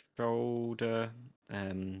a shoulder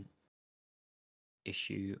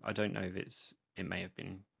issue. I don't know if it may have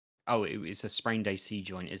been. Oh, it's a sprained AC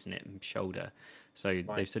joint, isn't it? Shoulder. So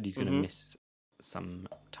they've said he's going to miss some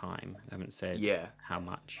time. They haven't said how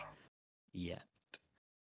much yet.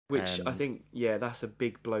 Which I think, that's a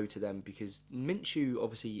big blow to them, because Minshew,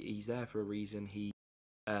 obviously, he's there for a reason. He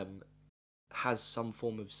has some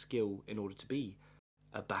form of skill in order to be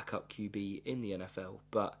a backup QB in the NFL.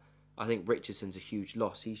 But I think Richardson's a huge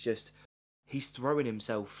loss. He's throwing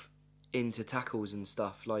himself into tackles and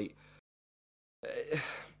stuff. Like,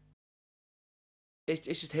 it's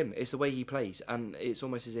just him. It's the way he plays, and it's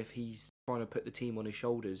almost as if he's trying to put the team on his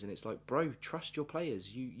shoulders. And it's like, bro, trust your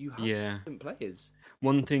players. You have decent players.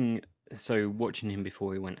 One thing. So watching him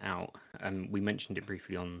before he went out, we mentioned it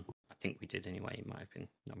briefly on. I think we did anyway. It might have been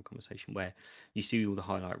another conversation where you see all the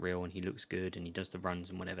highlight reel and he looks good and he does the runs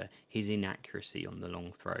and whatever. His inaccuracy on the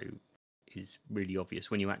long throw is really obvious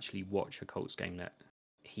when you actually watch a Colts game that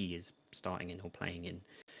he is starting in or playing in.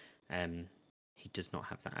 He does not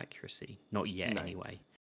have that accuracy, not yet anyway.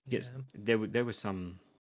 There were some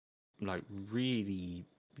like really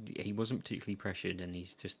he wasn't particularly pressured, and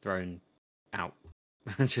he's just thrown out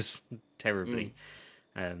just terribly.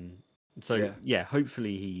 So Yeah.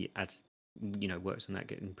 hopefully he adds, works on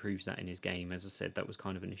that, improves that in his game. As I said, that was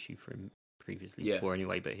kind of an issue for him previously before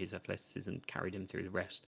anyway, but his athleticism carried him through the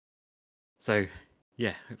rest. So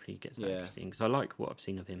yeah, hopefully he gets that interesting, because I like what I've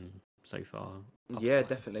seen of him so far. Yeah,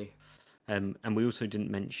 definitely. And we also didn't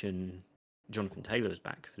mention Jonathan Taylor's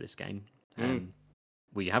back for this game.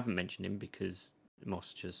 We haven't mentioned him because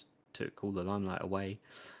Moss just took all the limelight away.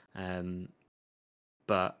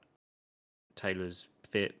 But Taylor's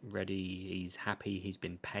fit, ready, he's happy, he's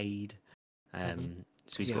been paid.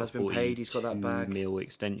 So he's got been paid, he's got that 42 bag. mil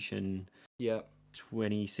extension. Yeah.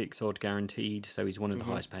 26 odd guaranteed, so he's one of the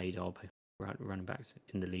highest paid running backs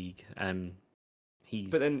in the league.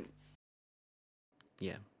 But then,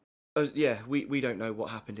 yeah, we don't know what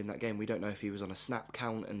happened in that game. We don't know if he was on a snap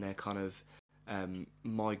count and they're kind of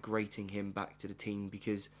migrating him back to the team,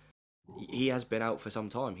 because he has been out for some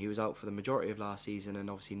time. He was out for the majority of last season, and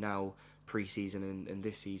obviously now pre-season and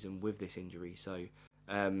this season with this injury. So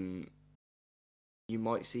you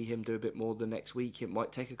might see him do a bit more the next week. It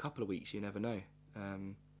might take a couple of weeks. You never know.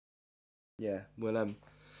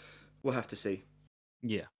 We'll have to see.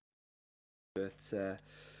 Yeah. But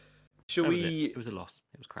shall we? It was a loss.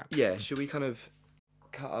 It was crap. Yeah. Shall we kind of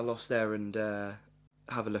cut our loss there and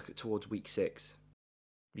have a look towards week 6?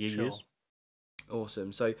 Sure.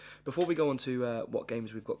 Awesome. So before we go on to what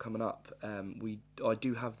games we've got coming up, I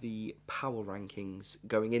do have the power rankings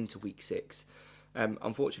going into week 6.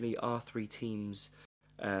 Unfortunately, our 3 teams,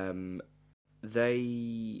 they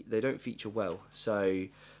don't feature well. So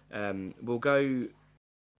we'll go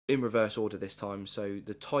in reverse order this time. So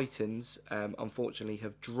the Titans, unfortunately,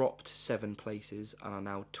 have dropped 7 places and are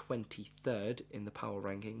now 23rd in the power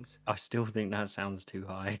rankings. I still think that sounds too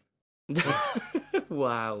high.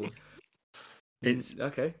 Wow. It's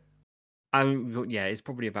okay. Yeah, it's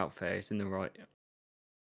probably about fair. It's in the right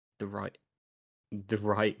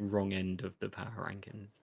wrong end of the power rankings.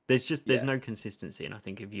 There's no consistency, and I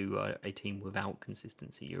think if you are a team without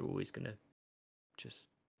consistency, you're always gonna just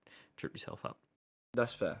trip yourself up.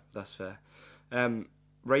 That's fair.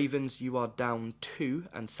 Ravens, you are down 2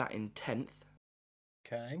 and sat in 10th.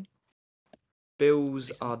 Okay.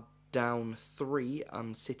 Bills are down 3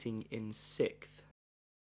 and sitting in 6th.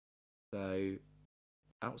 So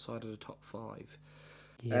outside of the top 5.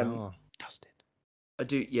 Yeah. Dusted.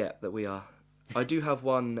 That we are. I do have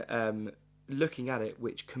one looking at it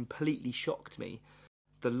which completely shocked me.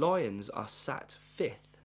 The Lions are sat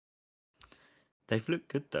 5th. They've looked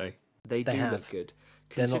good though. They do look good.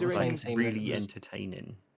 They're not the same team. Really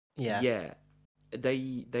entertaining. Yeah. Yeah.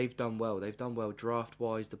 They've done well. They've done well draft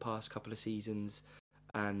wise the past couple of seasons,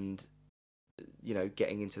 and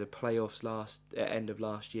getting into the playoffs end of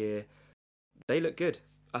last year. They look good.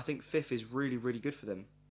 I think 5th is really, really good for them.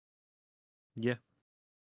 Yeah.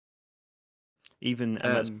 And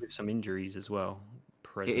that's with some injuries as well.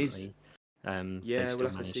 Presently, it is. They've still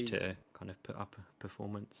managed to kind of put up a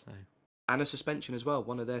performance. So. And a suspension as well.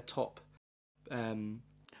 One of their top. Well,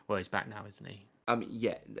 he's back now, isn't he?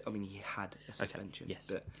 He had a suspension. Okay.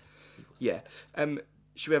 Yes. But, yes.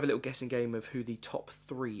 Should we have a little guessing game of who the top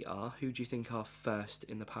 3 are? Who do you think are first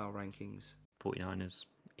in the power rankings? 49ers,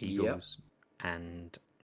 Eagles, and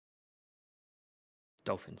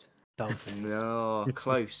Dolphins. No,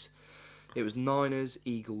 close. It was Niners,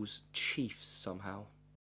 Eagles, Chiefs somehow.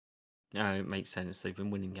 No, it makes sense. They've been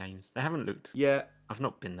winning games. They haven't looked... Yeah. I've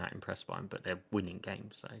not been that impressed by them, but they're winning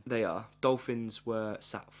games. So they are. Dolphins were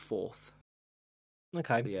sat 4th.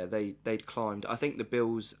 Okay. But yeah, they'd climbed. I think the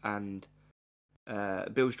Bills and...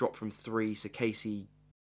 Bills dropped from 3, so Casey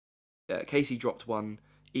dropped 1,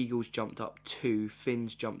 Eagles jumped up 2,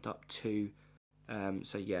 Finns jumped up 2.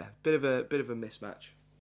 So yeah, bit of a mismatch.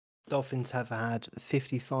 Dolphins have had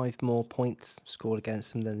 55 more points scored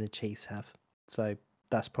against them than the Chiefs have. So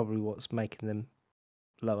that's probably what's making them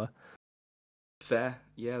lower. Fair.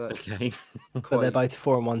 Yeah, that's okay. But they're both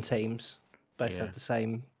 4-1 teams. Both have the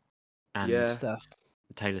same stuff.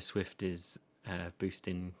 Taylor Swift is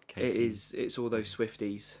boosting Casey. It is. It's all those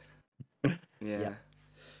Swifties. Yeah.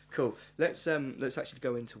 Cool. Let's actually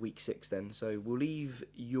go into week 6 then. So we'll leave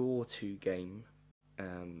your 2 game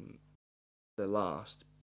the last,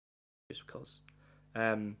 just because.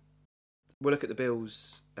 We'll look at the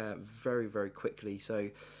Bills very, very quickly. So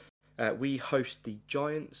we host the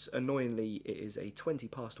Giants. Annoyingly, it is a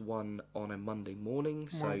 1:20 on a Monday morning.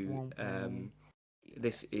 So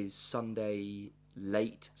this is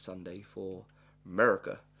late Sunday for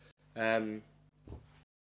America. I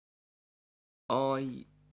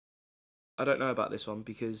don't know about this one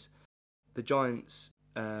because the Giants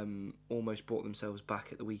almost brought themselves back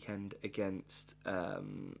at the weekend against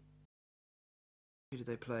who did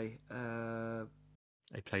they play?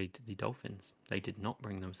 They played the Dolphins. They did not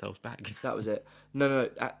bring themselves back. That was it. No.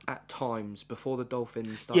 At times before the Dolphins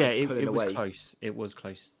Yeah, started pulling it was away. close. It was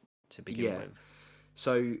close to begin Yeah. with.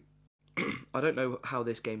 So I don't know how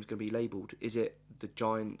this game's going to be labelled. Is it the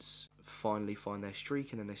Giants finally find their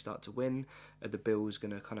streak and then they start to win? Are the Bills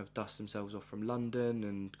going to kind of dust themselves off from London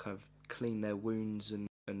and kind of clean their wounds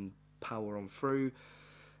and power on through?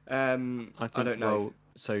 I don't know. Well,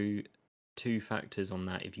 so 2 factors on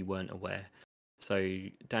that if you weren't aware. So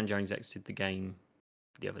Dan Jones exited the game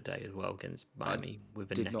the other day as well against Miami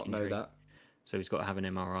with a neck Did not injury. know that. So he's got to have an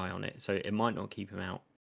MRI on it. So it might not keep him out,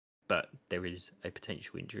 but there is a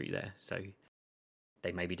potential injury there. So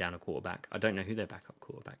they may be down a quarterback. I don't know who their backup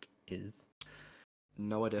quarterback is.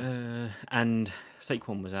 No idea. And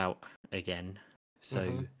Saquon was out again.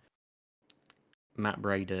 So Matt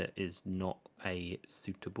Breda is not a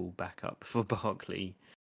suitable backup for Barkley.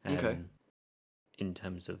 Okay. In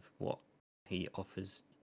terms of what he offers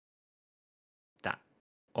that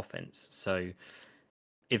offense. So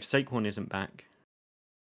if Saquon isn't back,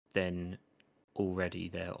 then already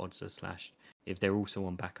their odds are slashed. If they're also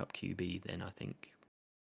on backup QB, then I think,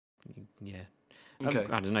 yeah. Okay.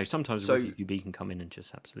 I don't know. Sometimes a rookie QB can come in and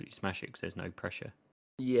just absolutely smash it because there's no pressure.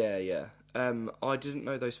 Yeah. I didn't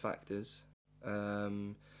know those factors. I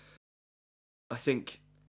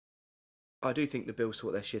do think the Bills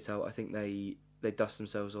sort their shit out. I think they dust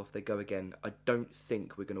themselves off. They go again. I don't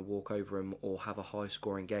think we're going to walk over them or have a high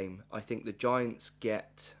scoring game. I think the Giants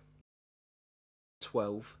get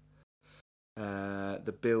 12.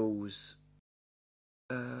 The Bills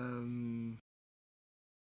 20,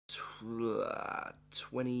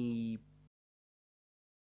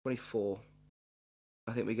 24.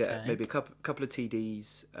 I think we get maybe a couple of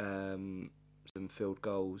TDs, some field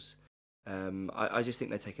goals. I just think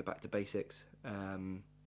they take it back to basics.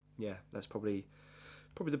 Yeah, that's probably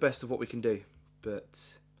the best of what we can do.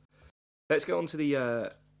 But let's go on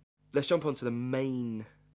to let's jump onto the main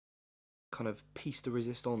kind of piece de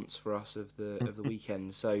resistance for us of the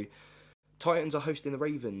weekend. So Titans are hosting the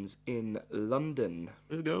Ravens in London.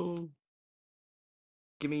 Let's go.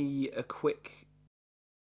 Give me a quick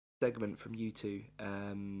segment from you two.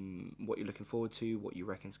 What you're looking forward to, what you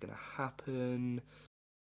reckon's going to happen.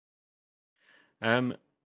 I'm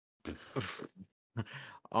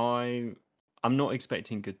not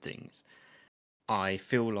expecting good things. I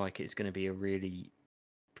feel like it's going to be a really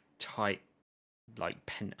tight, like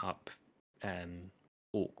pent up,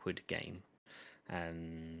 awkward game.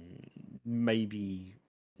 Maybe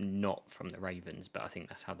not from the Ravens, but I think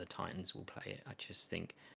that's how the Titans will play it. I just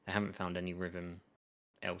think they haven't found any rhythm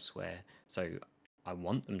elsewhere, so I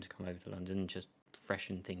want them to come over to London and just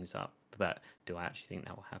freshen things up. But do I actually think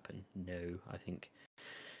that will happen? No, I think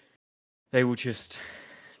they will just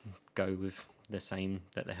go with the same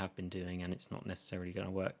that they have been doing, and it's not necessarily going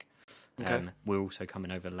to work. Okay. We're also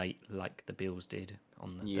coming over late, like the Bills did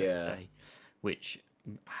on the Thursday, which,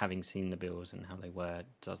 having seen the Bills and how they were,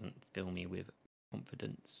 doesn't fill me with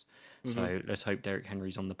confidence. So let's hope Derrick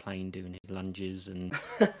Henry's on the plane doing his lunges.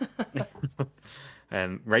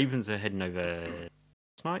 And Ravens are heading over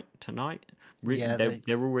tonight. Yeah,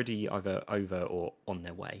 they're already either over or on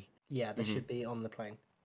their way. Yeah, they should be on the plane.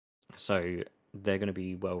 So they're going to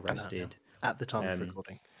be well rested. At the time of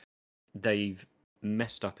recording. They've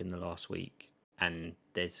messed up in the last week, and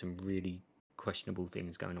there's some really questionable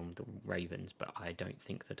things going on with the Ravens, but I don't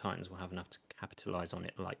think the Titans will have enough to capitalise on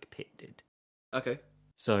it like Pitt did. Okay.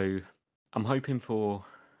 So I'm hoping for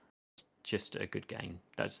just a good game.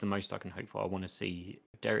 That's the most I can hope for. I want to see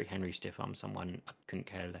Derrick Henry stiff arm someone. I couldn't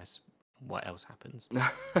care less what else happens.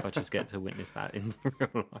 I just get to witness that in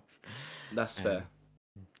real life. That's fair.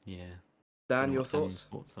 Yeah. Dan, your thoughts?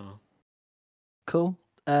 Are. Cool.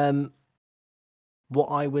 What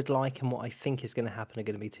I would like and what I think is going to happen are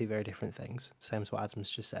going to be two very different things. Same as what Adam's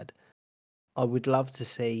just said. I would love to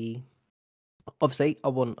see. Obviously, I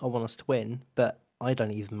want us to win, but I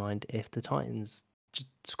don't even mind if the Titans just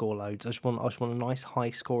score loads. I just want a nice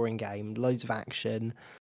high scoring game, loads of action.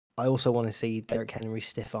 I also want to see Derrick Henry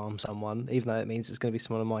stiff arm someone, even though it means it's going to be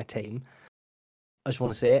someone on my team. I just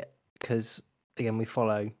want to see it because, again, we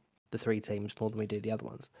follow the 3 teams more than we do the other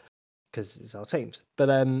ones because it's our teams. But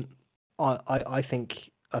I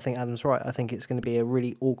think Adam's right. I think it's going to be a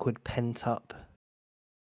really awkward, pent up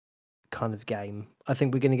kind of game. I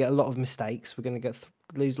think we're going to get a lot of mistakes. We're going to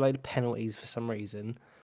lose a load of penalties for some reason,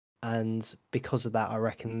 and because of that, I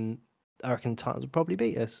reckon Titans will probably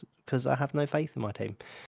beat us because I have no faith in my team.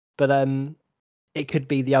 But it could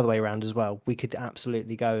be the other way around as well. We could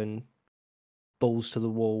absolutely go and balls to the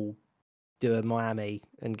wall, do a Miami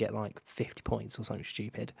and get like 50 points or something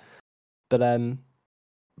stupid. But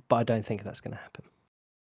I don't think that's going to happen.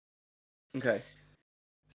 Okay.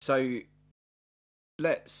 So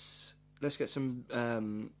let's get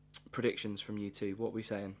some predictions from you two. What are we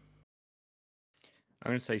saying? I'm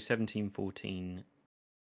going to say 17-14.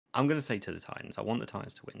 I'm going to say to the Titans. I want the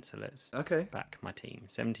Titans to win, so let's back my team.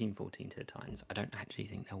 17-14 to the Titans. I don't actually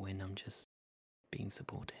think they'll win. I'm just being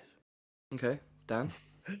supportive. Okay, Dan?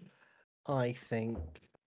 I think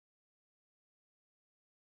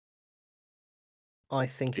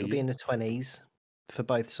it'll be in the 20s for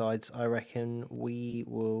both sides. I reckon we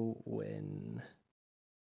will win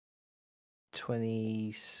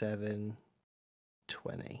 27-20.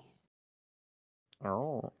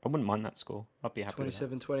 Oh, I wouldn't mind that score. I'd be happy with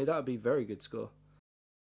that. 27-20, that would be a very good score.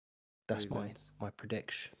 That's my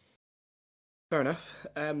prediction. Fair enough.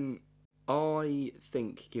 I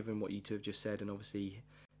think, given what you two have just said, and obviously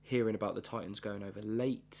hearing about the Titans going over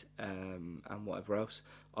late and whatever else,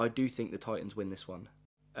 I do think the Titans win this one.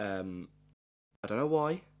 I don't know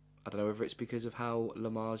why. I don't know whether it's because of how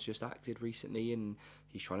Lamar's just acted recently and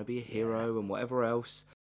he's trying to be a hero and whatever else.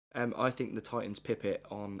 I think the Titans pip it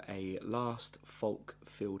on a last Falk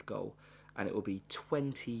field goal, and it will be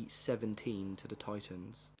 20-17 to the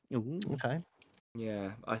Titans. Ooh. Okay.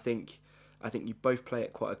 Yeah, I think you both play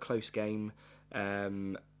it quite a close game,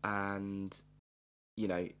 and you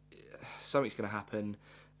know something's going to happen.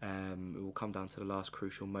 It will come down to the last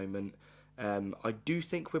crucial moment. I do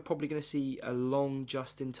think we're probably going to see a long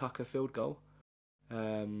Justin Tucker field goal.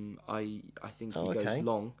 I think he goes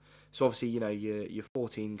long. So obviously, your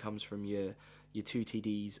 14 comes from your 2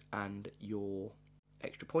 TDs and your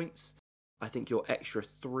extra points. I think your extra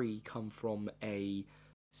 3 come from a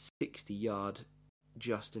 60-yard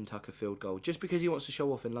Justin Tucker field goal, just because he wants to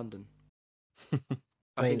show off in London.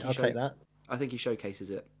 I'll take that. I think he showcases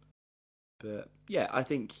it. But yeah, I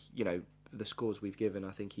think, the scores we've given,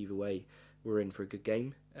 I think either way, we're in for a good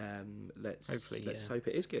game. Let's hope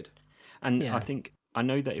it is good. And yeah. I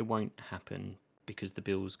know that it won't happen because the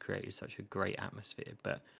Bills created such a great atmosphere,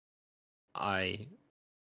 but I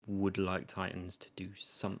would like Titans to do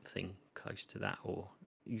something close to that or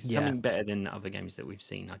something better than other games that we've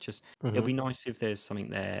seen. It'll be nice if there's something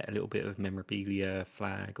there, a little bit of memorabilia,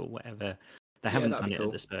 flag or whatever. They haven't done it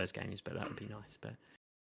at the Spurs games, but that would be nice. But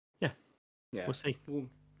yeah, we'll see. We'll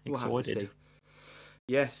have to see.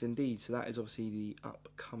 Yes, indeed. So that is obviously the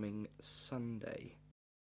upcoming Sunday.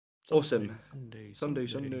 Awesome.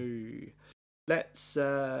 Sunday. Let's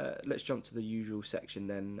jump to the usual section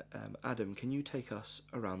then. Adam, can you take us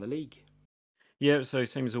around the league? Yeah, so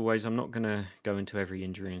same as always, I'm not going to go into every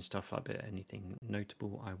injury and stuff like that. Anything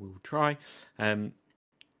notable, I will try.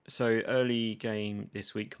 So early game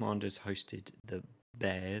this week, Commanders hosted the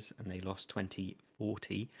Bears and they lost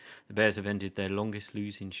 20-40. The Bears have ended their longest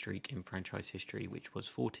losing streak in franchise history, which was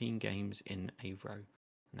 14 games in a row. And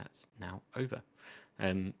that's now over.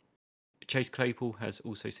 Chase Claypool has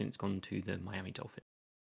also since gone to the Miami Dolphins.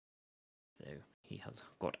 So he has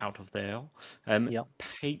got out of there.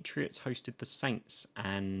 Patriots hosted the Saints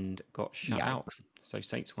and got shut out. So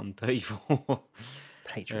Saints won 34.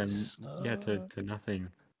 Patriots. To nothing.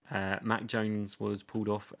 Mac Jones was pulled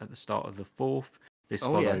off at the start of the fourth. This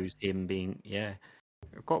follows him being,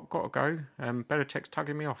 got to go. Belichick's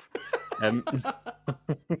tugging me off.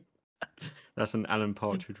 That's an Alan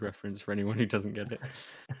Partridge reference for anyone who doesn't get it.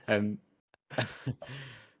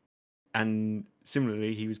 And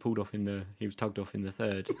similarly, he was tugged off in the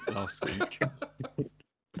third last week.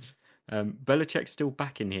 Belichick's still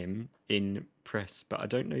backing him in press, but I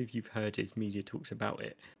don't know if you've heard his media talks about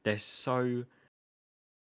it. They're so...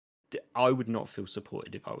 I would not feel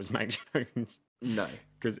supported if I was Mac Jones. No.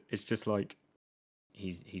 Because it's just like,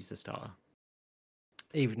 he's the starter.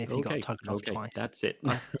 Even if he got tugged off twice. That's it.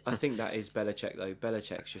 I think that is Belichick, though.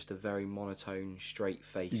 Belichick's just a very monotone,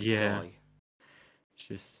 straight-faced guy.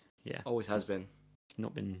 Just, always has been. It's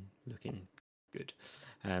not been looking good.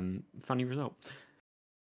 Funny result.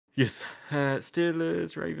 Yes.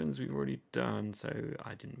 Steelers, Ravens, we've already done, so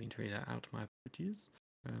I didn't mean to read that out. My apologies.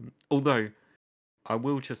 Although, I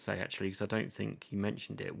will just say, actually, because I don't think you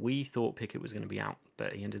mentioned it, we thought Pickett was going to be out,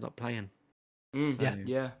 but he ended up playing.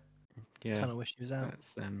 Yeah. Kind of wish he was out.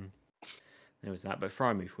 There was that, but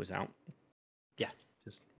Frymouth was out. Yeah.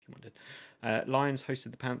 Just wanted. Lions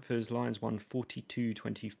hosted the Panthers. Lions won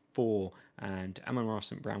 42-24, and Amon-Ra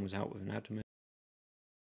St. Brown was out with an abdomen.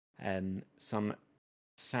 Some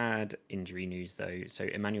sad injury news, though. So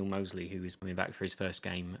Emmanuel Mosley, who is coming back for his first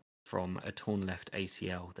game from a torn left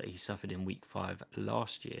ACL that he suffered in Week 5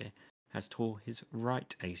 last year, has tore his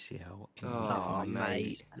right ACL in Week 5 mate.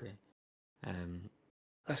 this year.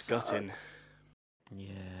 That's gutting.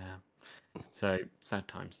 Yeah. So sad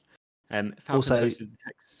times. Falcons Also- hosted the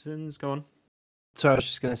Texans. Go on. So I was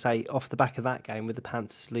just going to say, off the back of that game with the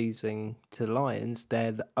Panthers losing to the Lions,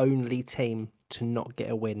 they're the only team to not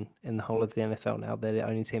get a win in the whole of the NFL now. They're the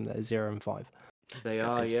only team that are 0-5. They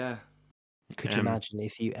are, yeah. Could you imagine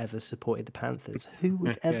if you ever supported the Panthers? Who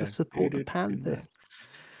would ever support the Panthers?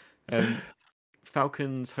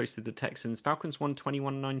 Falcons hosted the Texans. Falcons won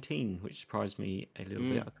 21-19, which surprised me a little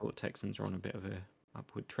bit. I thought Texans were on a bit of a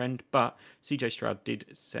upward trend, but CJ Stroud did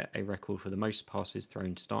set a record for the most passes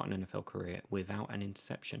thrown to start an NFL career without an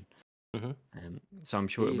interception. Mhm. So I'm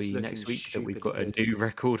sure it'll He's be looking next week that we've got stupidly a new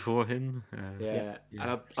record for him. Yeah,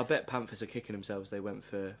 and I bet Panthers are kicking themselves. They went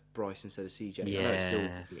for Bryce instead of CJ.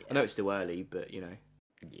 Yeah. I know it's still early, but you know.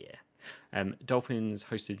 Yeah. Dolphins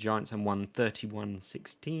hosted Giants and won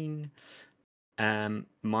 31-16.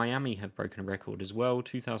 Miami have broken a record as well,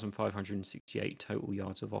 2,568 total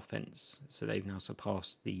yards of offense. So they've now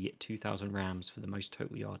surpassed the 2,000 Rams for the most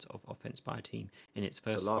total yards of offense by a team in its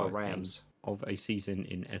first It's a lot of 5 Rams. games of a season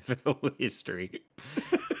in NFL history.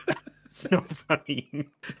 It's not funny.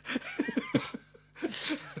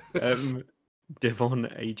 Devon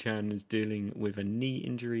Achane is dealing with a knee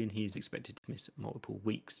injury and he is expected to miss multiple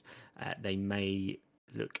weeks. They may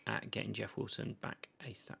look at getting Jeff Wilson back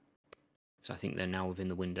ASAP. So I think they're now within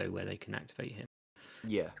the window where they can activate him.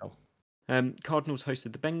 Yeah. Cool. Cardinals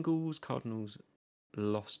hosted the Bengals. Cardinals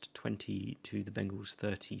lost 20 to the Bengals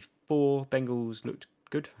 34. Bengals looked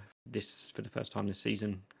good this for the first time this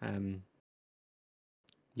season.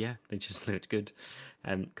 Yeah, they just looked good.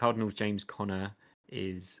 Cardinals James Conner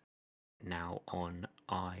is now on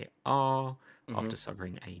IR after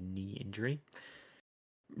suffering a knee injury.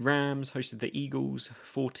 Rams hosted the Eagles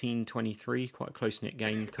 14-23, quite a close-knit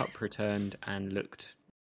game. Kupp returned and looked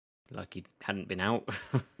like he hadn't been out.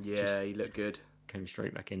 Yeah, he looked good. Came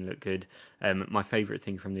straight back in, looked good. My favourite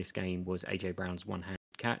thing from this game was AJ Brown's one-hand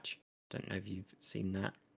catch. Don't know if you've seen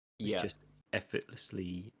that. It was just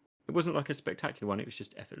effortlessly... It wasn't like a spectacular one, it was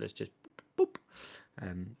just effortless, just boop.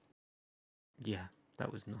 Yeah,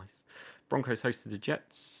 that was nice. Broncos hosted the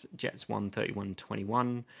Jets. Jets won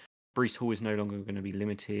 31-21. Breece Hall is no longer going to be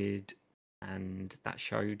limited, and that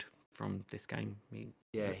showed from this game. He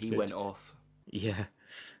went off. Yeah.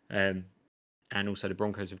 And also the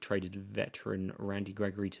Broncos have traded veteran Randy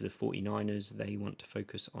Gregory to the 49ers. They want to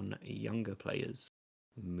focus on younger players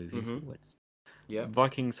moving forward. Yeah.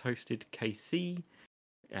 Vikings hosted KC.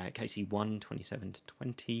 KC won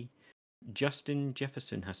 27-20. Justin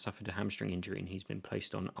Jefferson has suffered a hamstring injury and he's been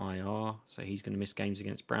placed on IR, so he's going to miss games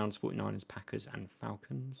against Browns, 49ers, Packers, and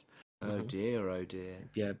Falcons. Oh dear, oh dear.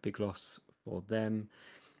 Yeah, big loss for them.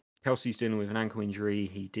 Kelsey's dealing with an ankle injury.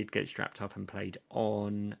 He did get strapped up and played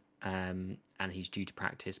on, and he's due to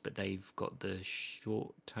practice, but they've got the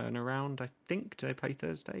short turnaround, I think. Do they play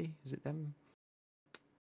Thursday? Is it them?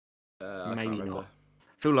 Maybe not. I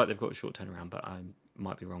feel like they've got a short turnaround, but I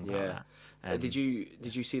might be wrong about that. Did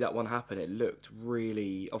you see that one happen? It looked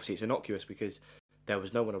really... Obviously, it's innocuous because there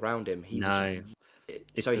was no one around him.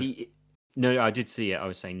 No, I did see it. I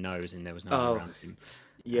was saying no, as in there was no one around him.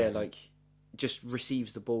 Yeah, just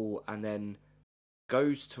receives the ball and then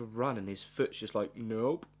goes to run and his foot's just like,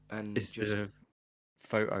 nope. And it's just the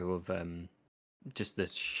photo of just the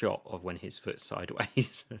shot of when his foot's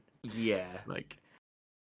sideways. Yeah.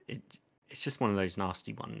 It's just one of those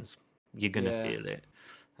nasty ones. You're going to feel it.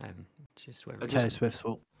 Just where Taylor Swift's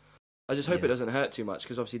fault. I just hope it doesn't hurt too much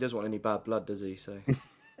because obviously he doesn't want any bad blood, does he? So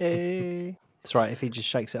That's right. If he just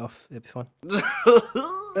shakes it off, it'll be fine.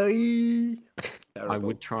 I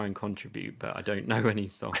would try and contribute, but I don't know any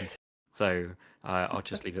songs. So I'll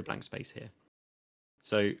just leave a blank space here.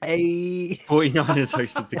 So 49ers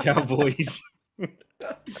hosted the Cowboys.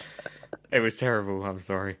 It was terrible. I'm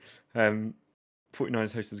sorry.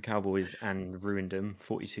 49ers hosted the Cowboys and ruined them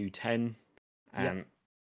 42-10.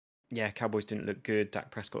 Yeah, Cowboys didn't look good.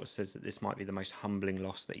 Dak Prescott says that this might be the most humbling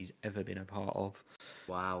loss that he's ever been a part of.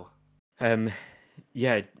 Wow.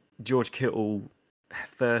 Yeah, George Kittle,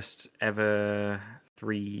 first ever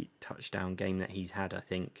 3 touchdown game that he's had, I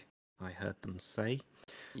think I heard them say.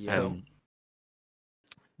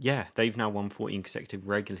 Yeah, they've now won 14 consecutive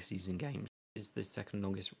regular season games. It's the second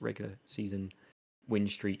longest regular season win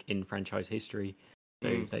streak in franchise history. So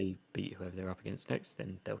if they beat whoever they're up against next,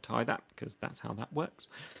 then they'll tie that because that's how that works.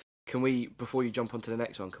 Can we, before you jump onto the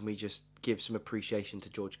next one, can we just give some appreciation to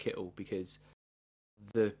George Kittle because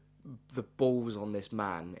the balls on this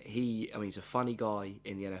man, he's a funny guy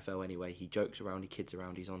in the NFL anyway. He jokes around, he kids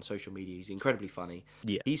around, he's on social media, he's incredibly funny.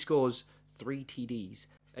 Yeah. He scores 3 TDs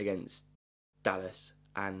against Dallas,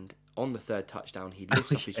 and on the third touchdown, he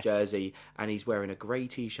lifts up his jersey and he's wearing a grey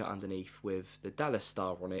t-shirt underneath with the Dallas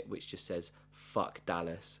star on it, which just says "Fuck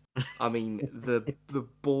Dallas." I mean, the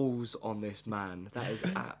balls on this man, that is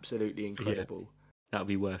absolutely incredible. That'll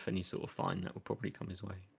be worth any sort of fine that will probably come his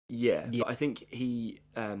way. Yeah, but I think he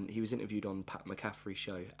was interviewed on Pat McCaffrey's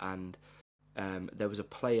show, and there was a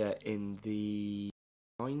player in the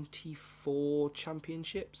 '94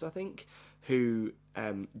 championships, I think, who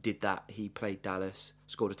did that. He played Dallas,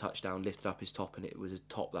 scored a touchdown, lifted up his top, and it was a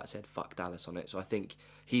top that said "Fuck Dallas" on it. So I think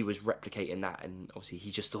he was replicating that, and obviously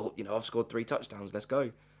he just thought, I've scored 3 touchdowns, let's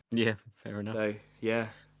go. Yeah, fair enough. So yeah,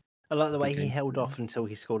 I like the way he held off until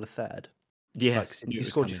he scored a third. Yeah, like, you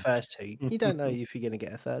scored your first 2. You don't know if you're going to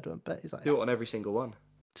get a third one, but he's like, do it on every single one.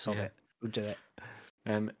 Sod it, we'll do it.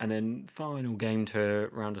 And then final game to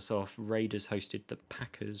round us off, Raiders hosted the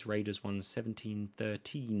Packers. Raiders won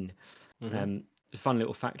 17-13. A fun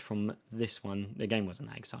little fact from this one, the game wasn't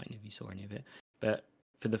that exciting if you saw any of it, but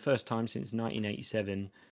for the first time since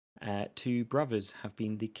 1987, 2 brothers have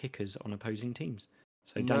been the kickers on opposing teams.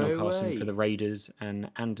 So Daniel Carlson for the Raiders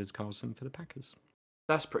and Anders Carlson for the Packers.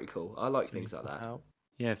 That's pretty cool. I like things like that.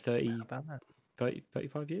 Yeah, 30, How about that? 30,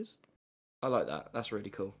 35 years? I like that. That's really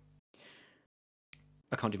cool.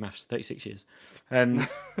 I can't do maths. 36 years.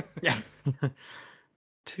 Yeah.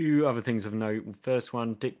 2 other things of note. First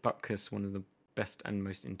one, Dick Butkus, one of the best and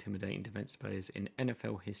most intimidating defensive players in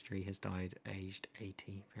NFL history, has died aged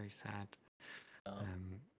 80. Very sad.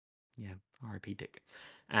 Yeah, R.I.P. Dick.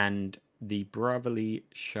 And the brotherly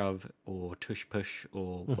shove or tush push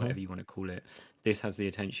or whatever you want to call it, this has the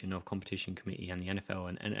attention of Competition Committee and the NFL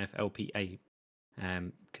and NFLPA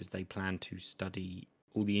because they plan to study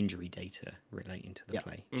all the injury data relating to the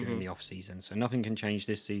play during the off season. So nothing can change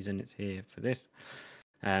this season. It's here for this.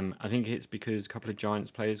 I think it's because a couple of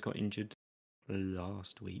Giants players got injured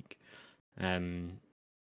last week during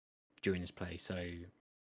this play. So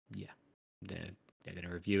yeah, they're going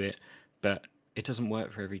to review it, but it doesn't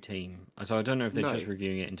work for every team. So I don't know if they're just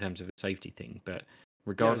reviewing it in terms of a safety thing, but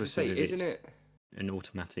regardless of it, isn't it an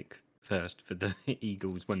automatic first for the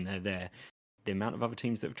Eagles when they're there. The amount of other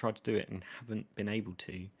teams that have tried to do it and haven't been able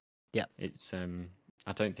to, it's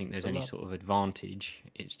I don't think there's any sort of advantage.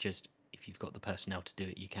 It's just if you've got the personnel to do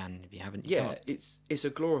it, you can. If you haven't, you can't. It's a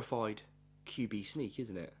glorified QB sneak,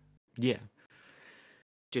 isn't it? Yeah.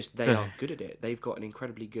 Just they are good at it. They've got an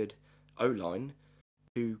incredibly good O-line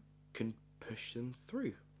who can push them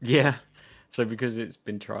through. Yeah. So because it's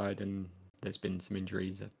been tried and there's been some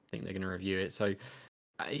injuries, I think they're going to review it. So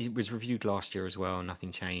it was reviewed last year as well.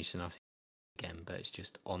 Nothing changed, and I think again, but it's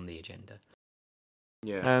just on the agenda.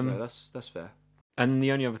 Yeah, no, that's fair. And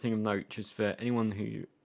the only other thing of note, just for anyone who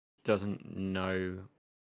doesn't know,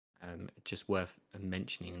 just worth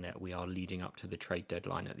mentioning that we are leading up to the trade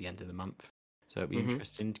deadline at the end of the month. So it'll be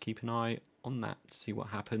interesting to keep an eye on that, see what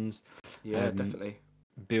happens. Yeah, definitely.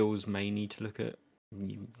 Bills may need to look at,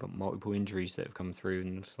 you've got multiple injuries that have come through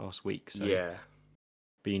in this last week. So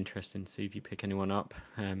be interesting to see if you pick anyone up.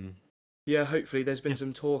 Yeah, hopefully. There's been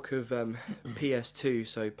some talk of PS2,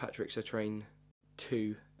 so Patrick Surtain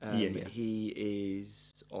 2. He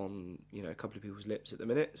is on a couple of people's lips at the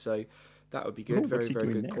minute, so that would be good. Very,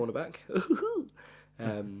 very good cornerback.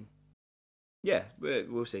 Yeah,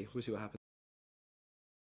 we'll see. We'll see what happens.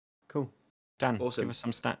 Cool. Dan, awesome. Give us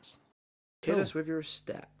some stats. Hit us with your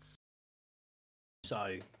stats.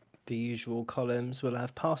 So, the usual columns will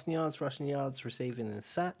have passing yards, rushing yards, receiving and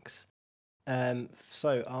sacks.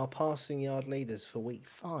 So our passing yard leaders for week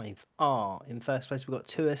 5 are, in first place we've got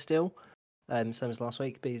Tua still, same as last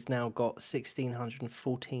week, but he's now got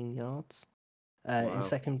 1,614 yards. In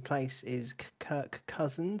second place is Kirk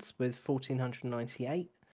Cousins with 1,498.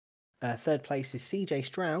 Third place is CJ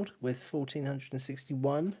Stroud with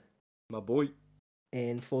 1,461. My boy.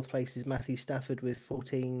 In fourth place is Matthew Stafford with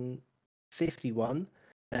 1,451.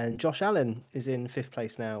 And Josh Allen is in fifth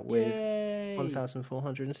place now with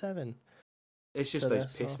 1,407. It's just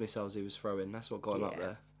those piss missiles he was throwing. That's what got him up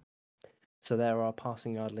there. So there are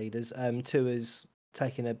passing yard leaders. Tua's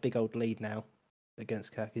taking a big old lead now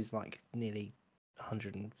against Kirk. He's like nearly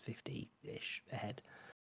 150-ish ahead.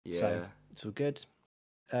 Yeah. So it's all good.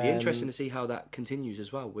 Be interesting to see how that continues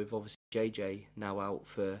as well, with obviously JJ now out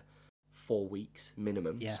for 4 weeks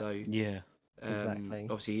minimum. Yeah. So exactly.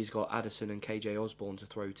 Obviously he's got Addison and KJ Osborne to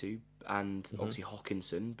throw to, and obviously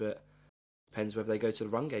Hawkinson, but depends whether they go to the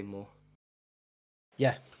run game more.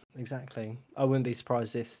 Yeah, exactly. I wouldn't be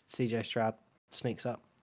surprised if CJ Stroud sneaks up.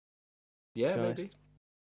 Yeah, maybe.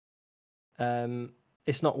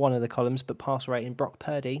 It's not one of the columns, but pass rating. Brock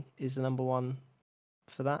Purdy is the number one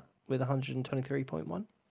for that with 123.1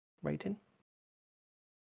 rating.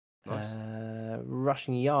 Nice.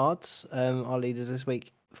 rushing yards, our leaders this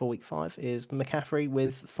week for week 5 is McCaffrey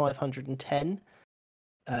with 510.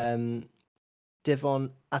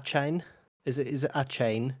 Devon Achane. Is it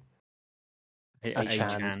Achane?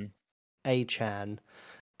 A-Chan. Achan.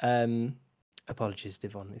 Apologies,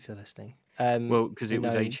 Devon, if you're listening. Well, because it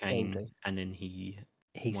was known A-Chain, vaguely. and then he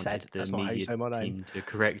He wanted said the that's not how you media say my name. team to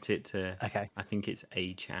correct it to, Okay. I think it's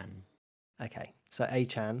A-Chan. Okay. So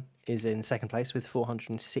Achan is in second place with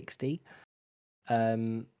 460.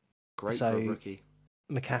 Great so for a rookie.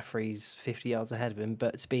 McCaffrey's 50 yards ahead of him,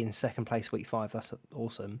 but to be in second place week 5, that's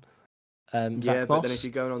awesome. Yeah, Zach but Moss, then if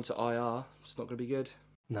you're going on to IR, it's not going to be good.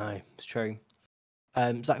 no, it's true.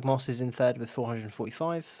 Zach Moss is in third with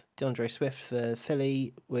 445. DeAndre Swift for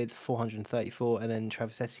Philly with 434, and then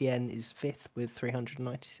Travis Etienne is fifth with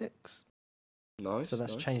 396. Nice. So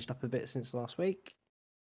that's nice. changed up a bit since last week.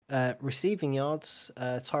 Receiving yards,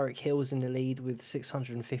 Tyreek Hill is in the lead with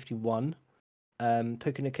 651.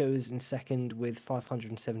 Puka Nacua is in second with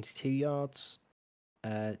 572 yards.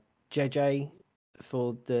 JJ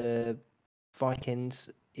for the Vikings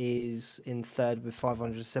is in third with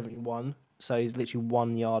 571. So he's literally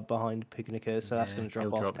 1 yard behind Puka Nacua, so that's going to drop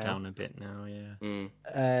he'll off drop now. down a bit now, yeah.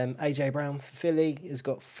 AJ Brown for Philly has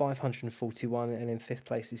got 541, and in fifth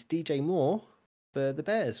place is DJ Moore for the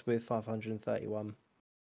Bears with 531.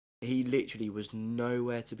 He literally was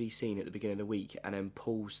nowhere to be seen at the beginning of the week, and then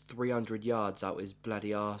pulls 300 yards out his bloody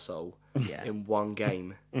arsehole in one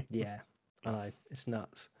game. Yeah, I know, it's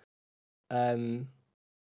nuts.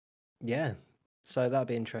 Yeah, so that'll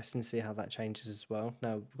be interesting to see how that changes as well.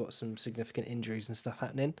 Now we've got some significant injuries and stuff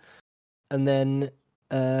happening. And then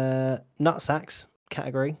Nutsacks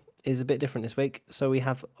category is a bit different this week. So we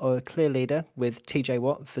have a clear leader with TJ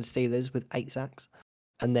Watt for the Steelers with 8 sacks.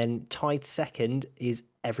 And then tied second is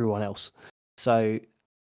everyone else. So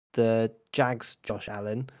the Jags, Josh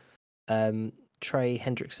Allen, Trey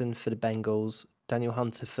Hendrickson for the Bengals, Daniel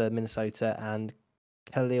Hunter for Minnesota, and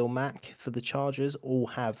Khalil Mack for the Chargers all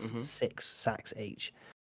have 6 sacks each.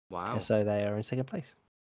 Wow. And so they are in second place.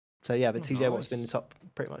 So yeah, but TJ Watt's been the Nice. top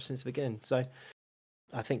pretty much since the beginning. So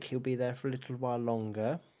I think he'll be there for a little while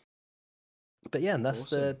longer. But yeah, and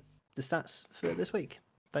that's Awesome. the stats for this week.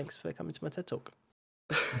 Thanks for coming to my TED Talk.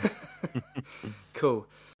 Cool.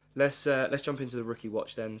 Let's jump into the rookie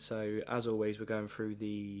watch then. So as always, we're going through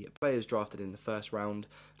the players drafted in the first round,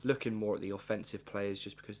 looking more at the offensive players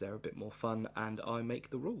just because they're a bit more fun, and I make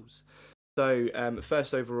the rules. So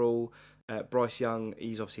first overall, Bryce Young,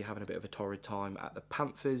 he's obviously having a bit of a torrid time at the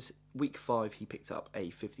Panthers. Week 5, he picked up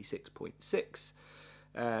a 56.6.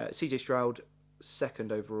 CJ Stroud,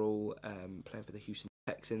 second overall, playing for the Houston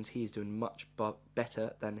Texans. He's doing much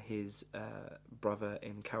better than his brother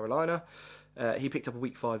in Carolina. He picked up a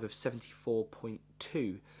week 5 of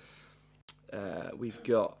 74.2. We've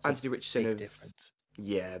got Anthony Richardson big of difference.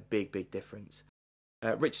 Yeah, big difference.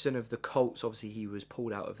 Richardson of the Colts, obviously he was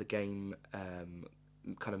pulled out of the game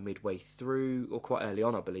kind of midway through, or quite early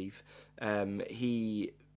on, I believe. He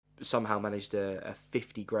somehow managed a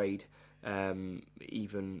 50 grade. He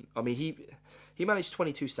managed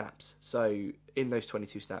 22 snaps. So in those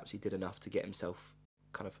 22 snaps, he did enough to get himself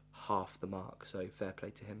kind of half the mark. So fair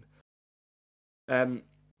play to him.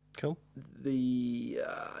 Cool.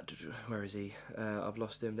 Where is he? I've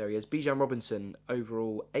lost him. There he is. Bijan Robinson,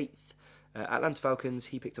 overall 8th. Atlanta Falcons,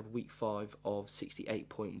 he picked up a week 5 of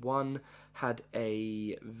 68.1. Had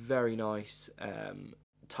a very nice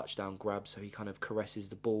touchdown grab, so he kind of caresses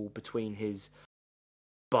the ball between his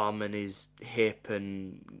bum and his hip,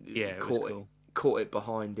 and caught it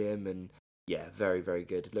behind him, and yeah, very, very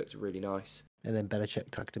good. It looked really nice. And then Belichick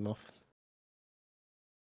tucked him off.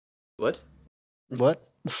 What?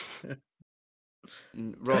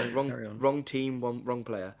 Wrong team, wrong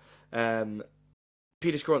player.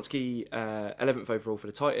 Peter Skoronski, 11th overall for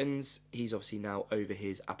the Titans. He's obviously now over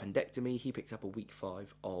his appendectomy. He picked up a week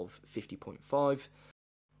 5 of 50.5.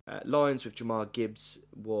 Lions with Jamar Gibbs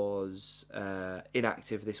was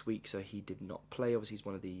inactive this week, so he did not play. Obviously, he's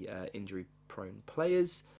one of the injury-prone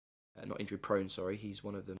players. Not injury-prone, sorry. He's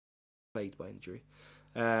one of them plagued by injury.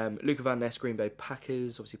 Luca Van Ness, Green Bay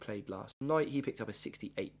Packers, obviously played last night. He picked up a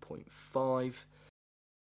 68.5.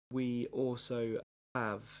 We also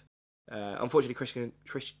have, unfortunately, Christian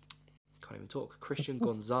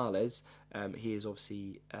Gonzalez. He is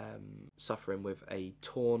obviously suffering with a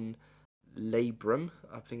torn labrum,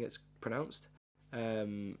 I think it's pronounced.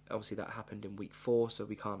 Obviously, that happened in week 4, so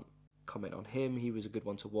we can't comment on him. He was a good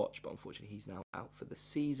one to watch, but unfortunately, he's now out for the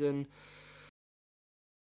season.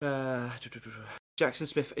 Jackson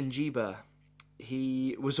Smith and Njigba,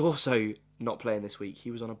 he was also not playing this week.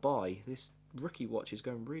 He was on a bye. This rookie watch is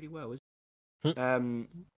going really well, isn't it?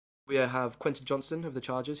 We have Quentin Johnson of the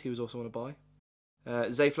Chargers. He was also on a bye.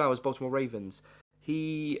 Zay Flowers, Baltimore Ravens.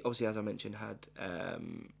 He obviously, as I mentioned,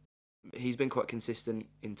 he's been quite consistent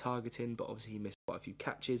in targeting, but obviously he missed quite a few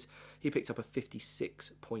catches. He picked up a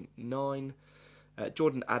 56.9.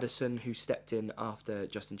 Jordan Addison, who stepped in after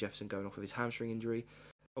Justin Jefferson going off with his hamstring injury.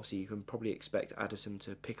 Obviously, you can probably expect Addison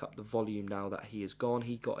to pick up the volume now that he is gone.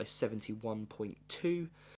 He got a 71.2,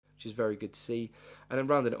 which is very good to see. And then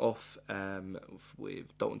rounding it off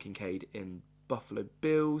with Dalton Kincaid in Buffalo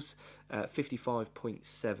Bills,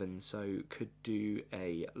 55.7, so could do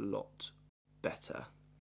a lot better.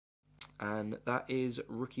 And that is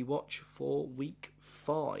Rookie Watch for Week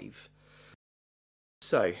 5.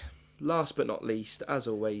 So, last but not least, as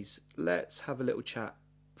always, let's have a little chat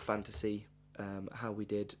fantasy. How we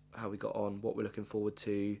did, how we got on, what we're looking forward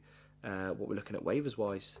to, what we're looking at waivers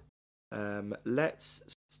wise. Let's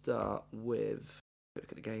start with look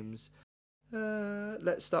at the games.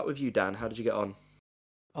 Let's start with you, Dan. How did you get on?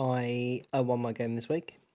 I won my game this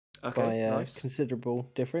week Okay, by a nice. considerable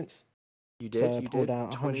difference. You did. So I you pulled did.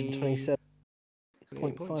 out 127.52.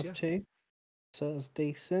 127.52. So that's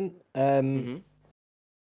decent.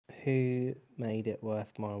 Who made it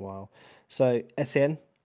worth my while? So Etienne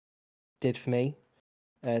did for me.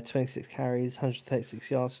 26 carries,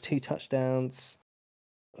 136 yards, 2 touchdowns,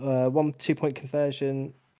 1 2-point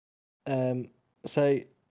conversion. So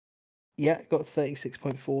yeah, got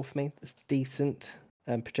 36.4 for me. That's decent.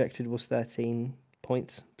 Projected was 13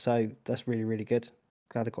 points, so that's really, really good.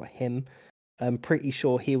 Glad I got him. I'm pretty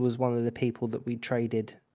sure he was one of the people that we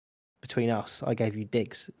traded between us. I gave you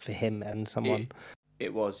Diggs for him and someone.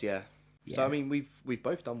 It was, yeah. So I mean, we've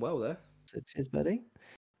both done well there. So cheers, buddy.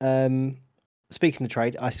 Speaking of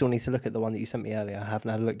trade, I still need to look at the one that you sent me earlier. I haven't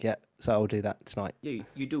had a look yet, so I'll do that tonight. Yeah,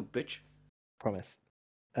 you do, bitch. Promise.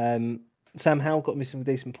 Sam Howell got me some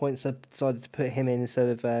decent points. I decided to put him in instead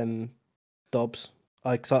of Dobbs.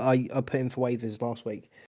 I put him for waivers last week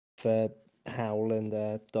for Howell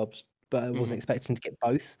and Dobbs, but I wasn't expecting to get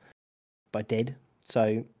both, but I did.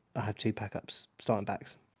 So I have 2 backups, starting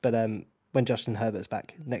backs. But when Justin Herbert's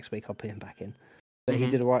back next week, I'll put him back in. But he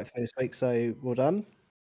did all right for me this week, so well done.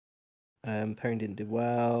 Perrin didn't do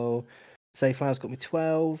well. Zay Flowers got me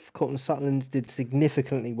 12. Cortland Sutton did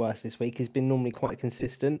significantly worse this week. He's been normally quite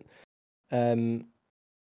consistent.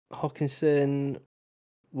 Hawkinson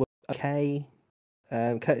was okay.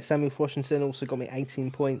 Curtis Samuel for Washington also got me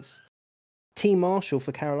 18 points. T. Marshall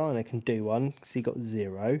for Carolina can do one because he got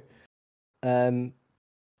 0. I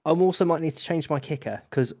also might need to change my kicker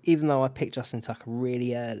because even though I picked Justin Tucker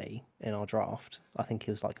really early in our draft, I think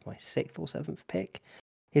he was like my 6th or 7th pick.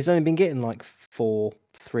 He's only been getting like 4,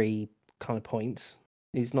 3 kind of points.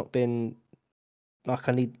 He's not been like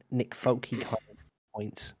I need Nick Folke kind of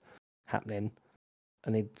points happening.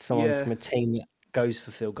 I need someone from a team that goes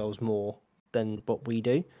for field goals more than what we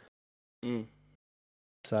do.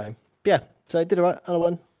 So yeah, so I did all right. I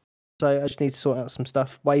won. So I just need to sort out some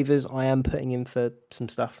stuff. Waivers, I am putting in for some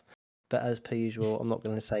stuff, but as per usual, I'm not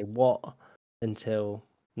going to say what until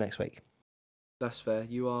next week. That's fair.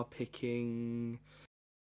 You are picking.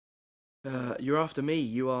 You're after me.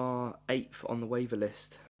 You are 8th on the waiver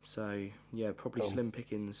list. So yeah, probably slim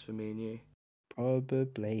pickings for me and you.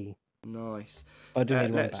 Probably. Nice. I do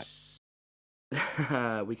need one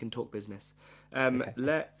back. We can talk business. Okay.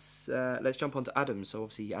 Let's jump on to Adam. So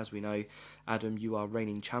obviously, as we know, Adam, you are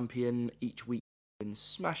reigning champion each week. You've been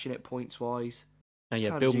smashing it points wise. Oh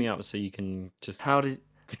yeah, build me up so you can just. How did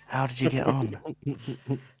you get on?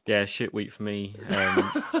 Yeah, shit week for me.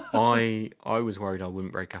 I was worried I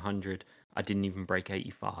wouldn't break 100. I didn't even break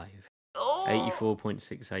 85.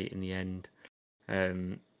 84.68 in the end.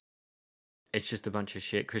 It's just a bunch of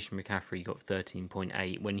shit. Christian McCaffrey got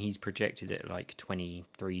 13.8 when he's projected at like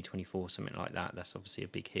 23, 24, something like that. That's obviously a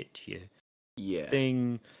big hit to your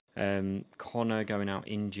thing. Connor going out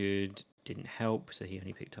injured didn't help, so he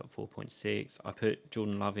only picked up 4.6. I put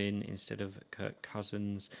Jordan Love in instead of Kirk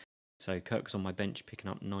Cousins. So Kirk was on my bench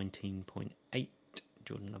picking up 19.8.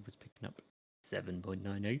 Jordan Love was picking up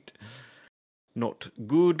 7.98. Not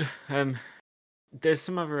good. There's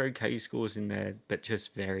some other okay scores in there, but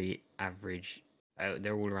just very average.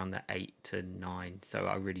 They're all around the 8 to 9, so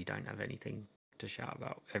I really don't have anything to shout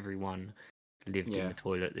about. Everyone lived in the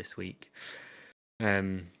toilet this week.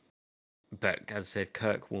 But as I said,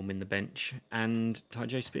 Kirk warming the bench, and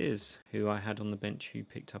Tyjae Spears, who I had on the bench, who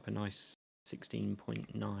picked up a nice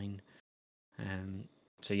 16.9.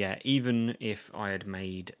 So yeah, even if I had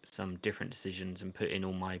made some different decisions and put in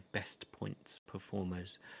all my best points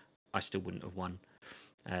performers, I still wouldn't have won.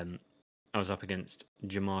 I was up against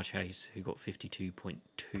Jamar Chase, who got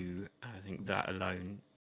 52.2. I think that alone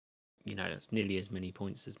that's nearly as many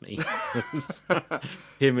points as me.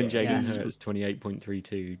 Him and Jalen Yes. Hurts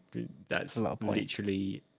 28.32. That's a lot of points.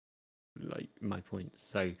 literally like my points.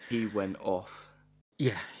 So He went off.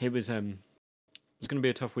 yeah, it was going to be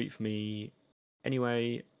a tough week for me.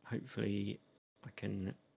 Anyway, hopefully I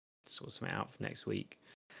can sort something out for next week.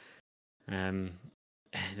 The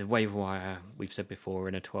waiver wire, we've said before,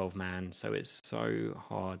 in a 12-man, so it's so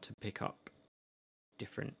hard to pick up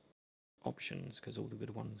different options because all the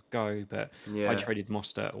good ones go. But Yeah. I traded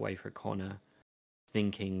Mostert away for Connor,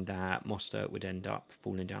 thinking that Mostert would end up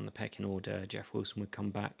falling down the pecking order. Jeff Wilson would come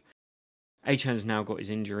back. Achan's now got his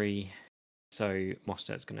injury, so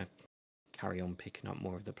Mostert's going to carry on picking up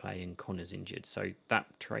more of the play, and Connor's injured, so that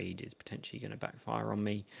trade is potentially going to backfire on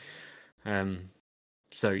me.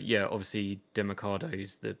 So yeah, obviously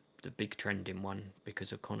Demicado's the big trending one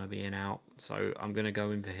because of Connor being out, so I'm going to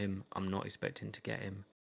go in for him. I'm not expecting to get him,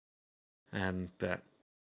 but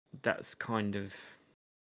that's kind of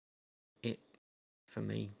it for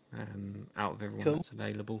me out of everyone that's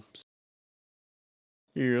available.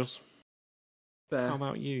 Yes. Fair. How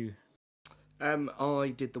about you?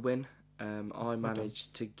 I did the win. I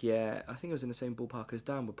managed to get, I think it was in the same ballpark as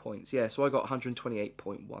Dan with points. Yeah, so I got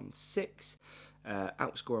 128.16,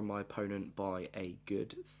 outscoring my opponent by a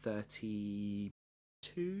good 33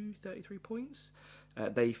 points.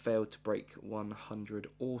 They failed to break 100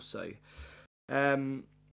 also.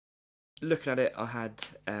 Looking at it, I had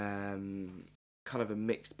kind of a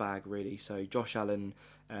mixed bag, really. So Josh Allen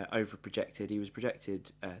over projected. He was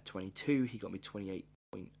projected 22. He got me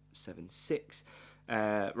 28.76.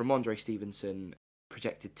 Ramondre Stevenson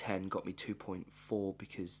projected 10, got me 2.4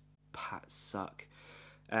 because Pats suck.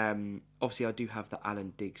 Obviously, I do have the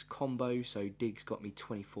Allen Diggs combo, so Diggs got me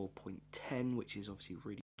 24.10, which is obviously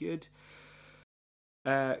really good.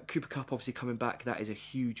 Cooper Kupp obviously coming back, that is a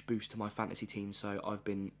huge boost to my fantasy team, so I've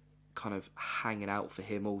been kind of hanging out for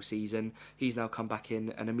him all season. He's now come back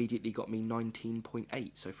in and immediately got me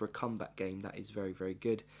 19.8, so for a comeback game, that is very, very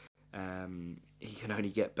good. He can only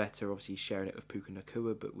get better, obviously sharing it with Puka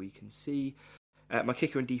Nacua, but we can see. My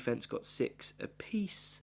kicker and defense got 6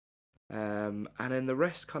 apiece. And then the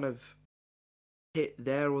rest kind of hit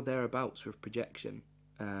there or thereabouts with projection.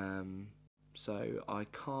 So I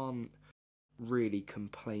can't really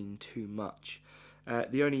complain too much.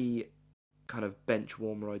 The only kind of bench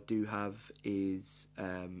warmer I do have is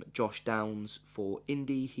Josh Downs for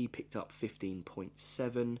Indy. He picked up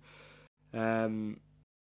 15.7.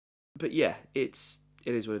 But yeah, it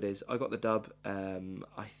is what it is. I got the dub.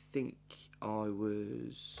 I think I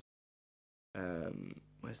was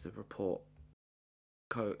where's the report?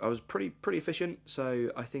 I was pretty efficient, so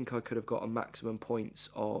I think I could have got a maximum points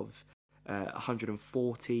of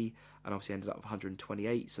 140, and obviously ended up with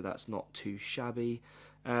 128. So that's not too shabby.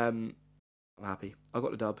 I'm happy. I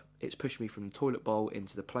got the dub. It's pushed me from the toilet bowl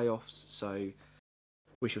into the playoffs, so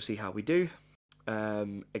we shall see how we do.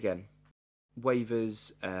 Again,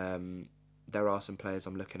 waivers, there are some players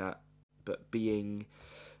I'm looking at, but being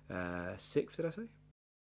 6th, did I say?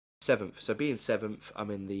 7th. So being 7th,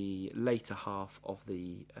 I'm in the later half of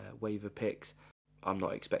the waiver picks. I'm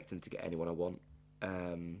not expecting to get anyone I want.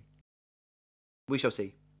 We shall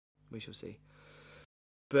see.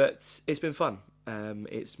 But it's been fun.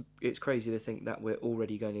 It's crazy to think that we're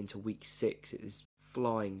already going into week 6. It is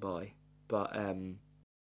flying by. But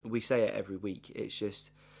we say it every week.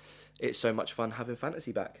 It's so much fun having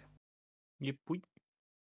fantasy back. Yep.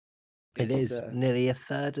 It is nearly a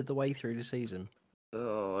third of the way through the season.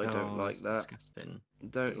 Oh, I don't like that. Disgusting.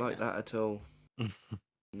 Don't like that at all.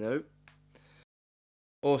 Nope.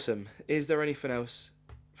 Awesome. Is there anything else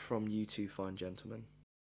from you two fine gentlemen?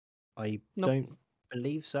 I don't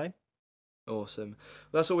believe so. Awesome.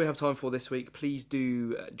 Well, that's all we have time for this week. Please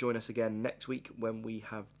do join us again next week when we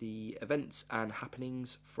have the events and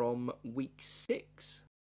happenings from week 6.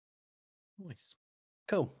 Nice.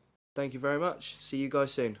 Cool. Thank you very much. See you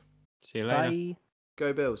guys soon. See you later. Bye.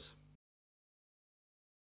 Go Bills.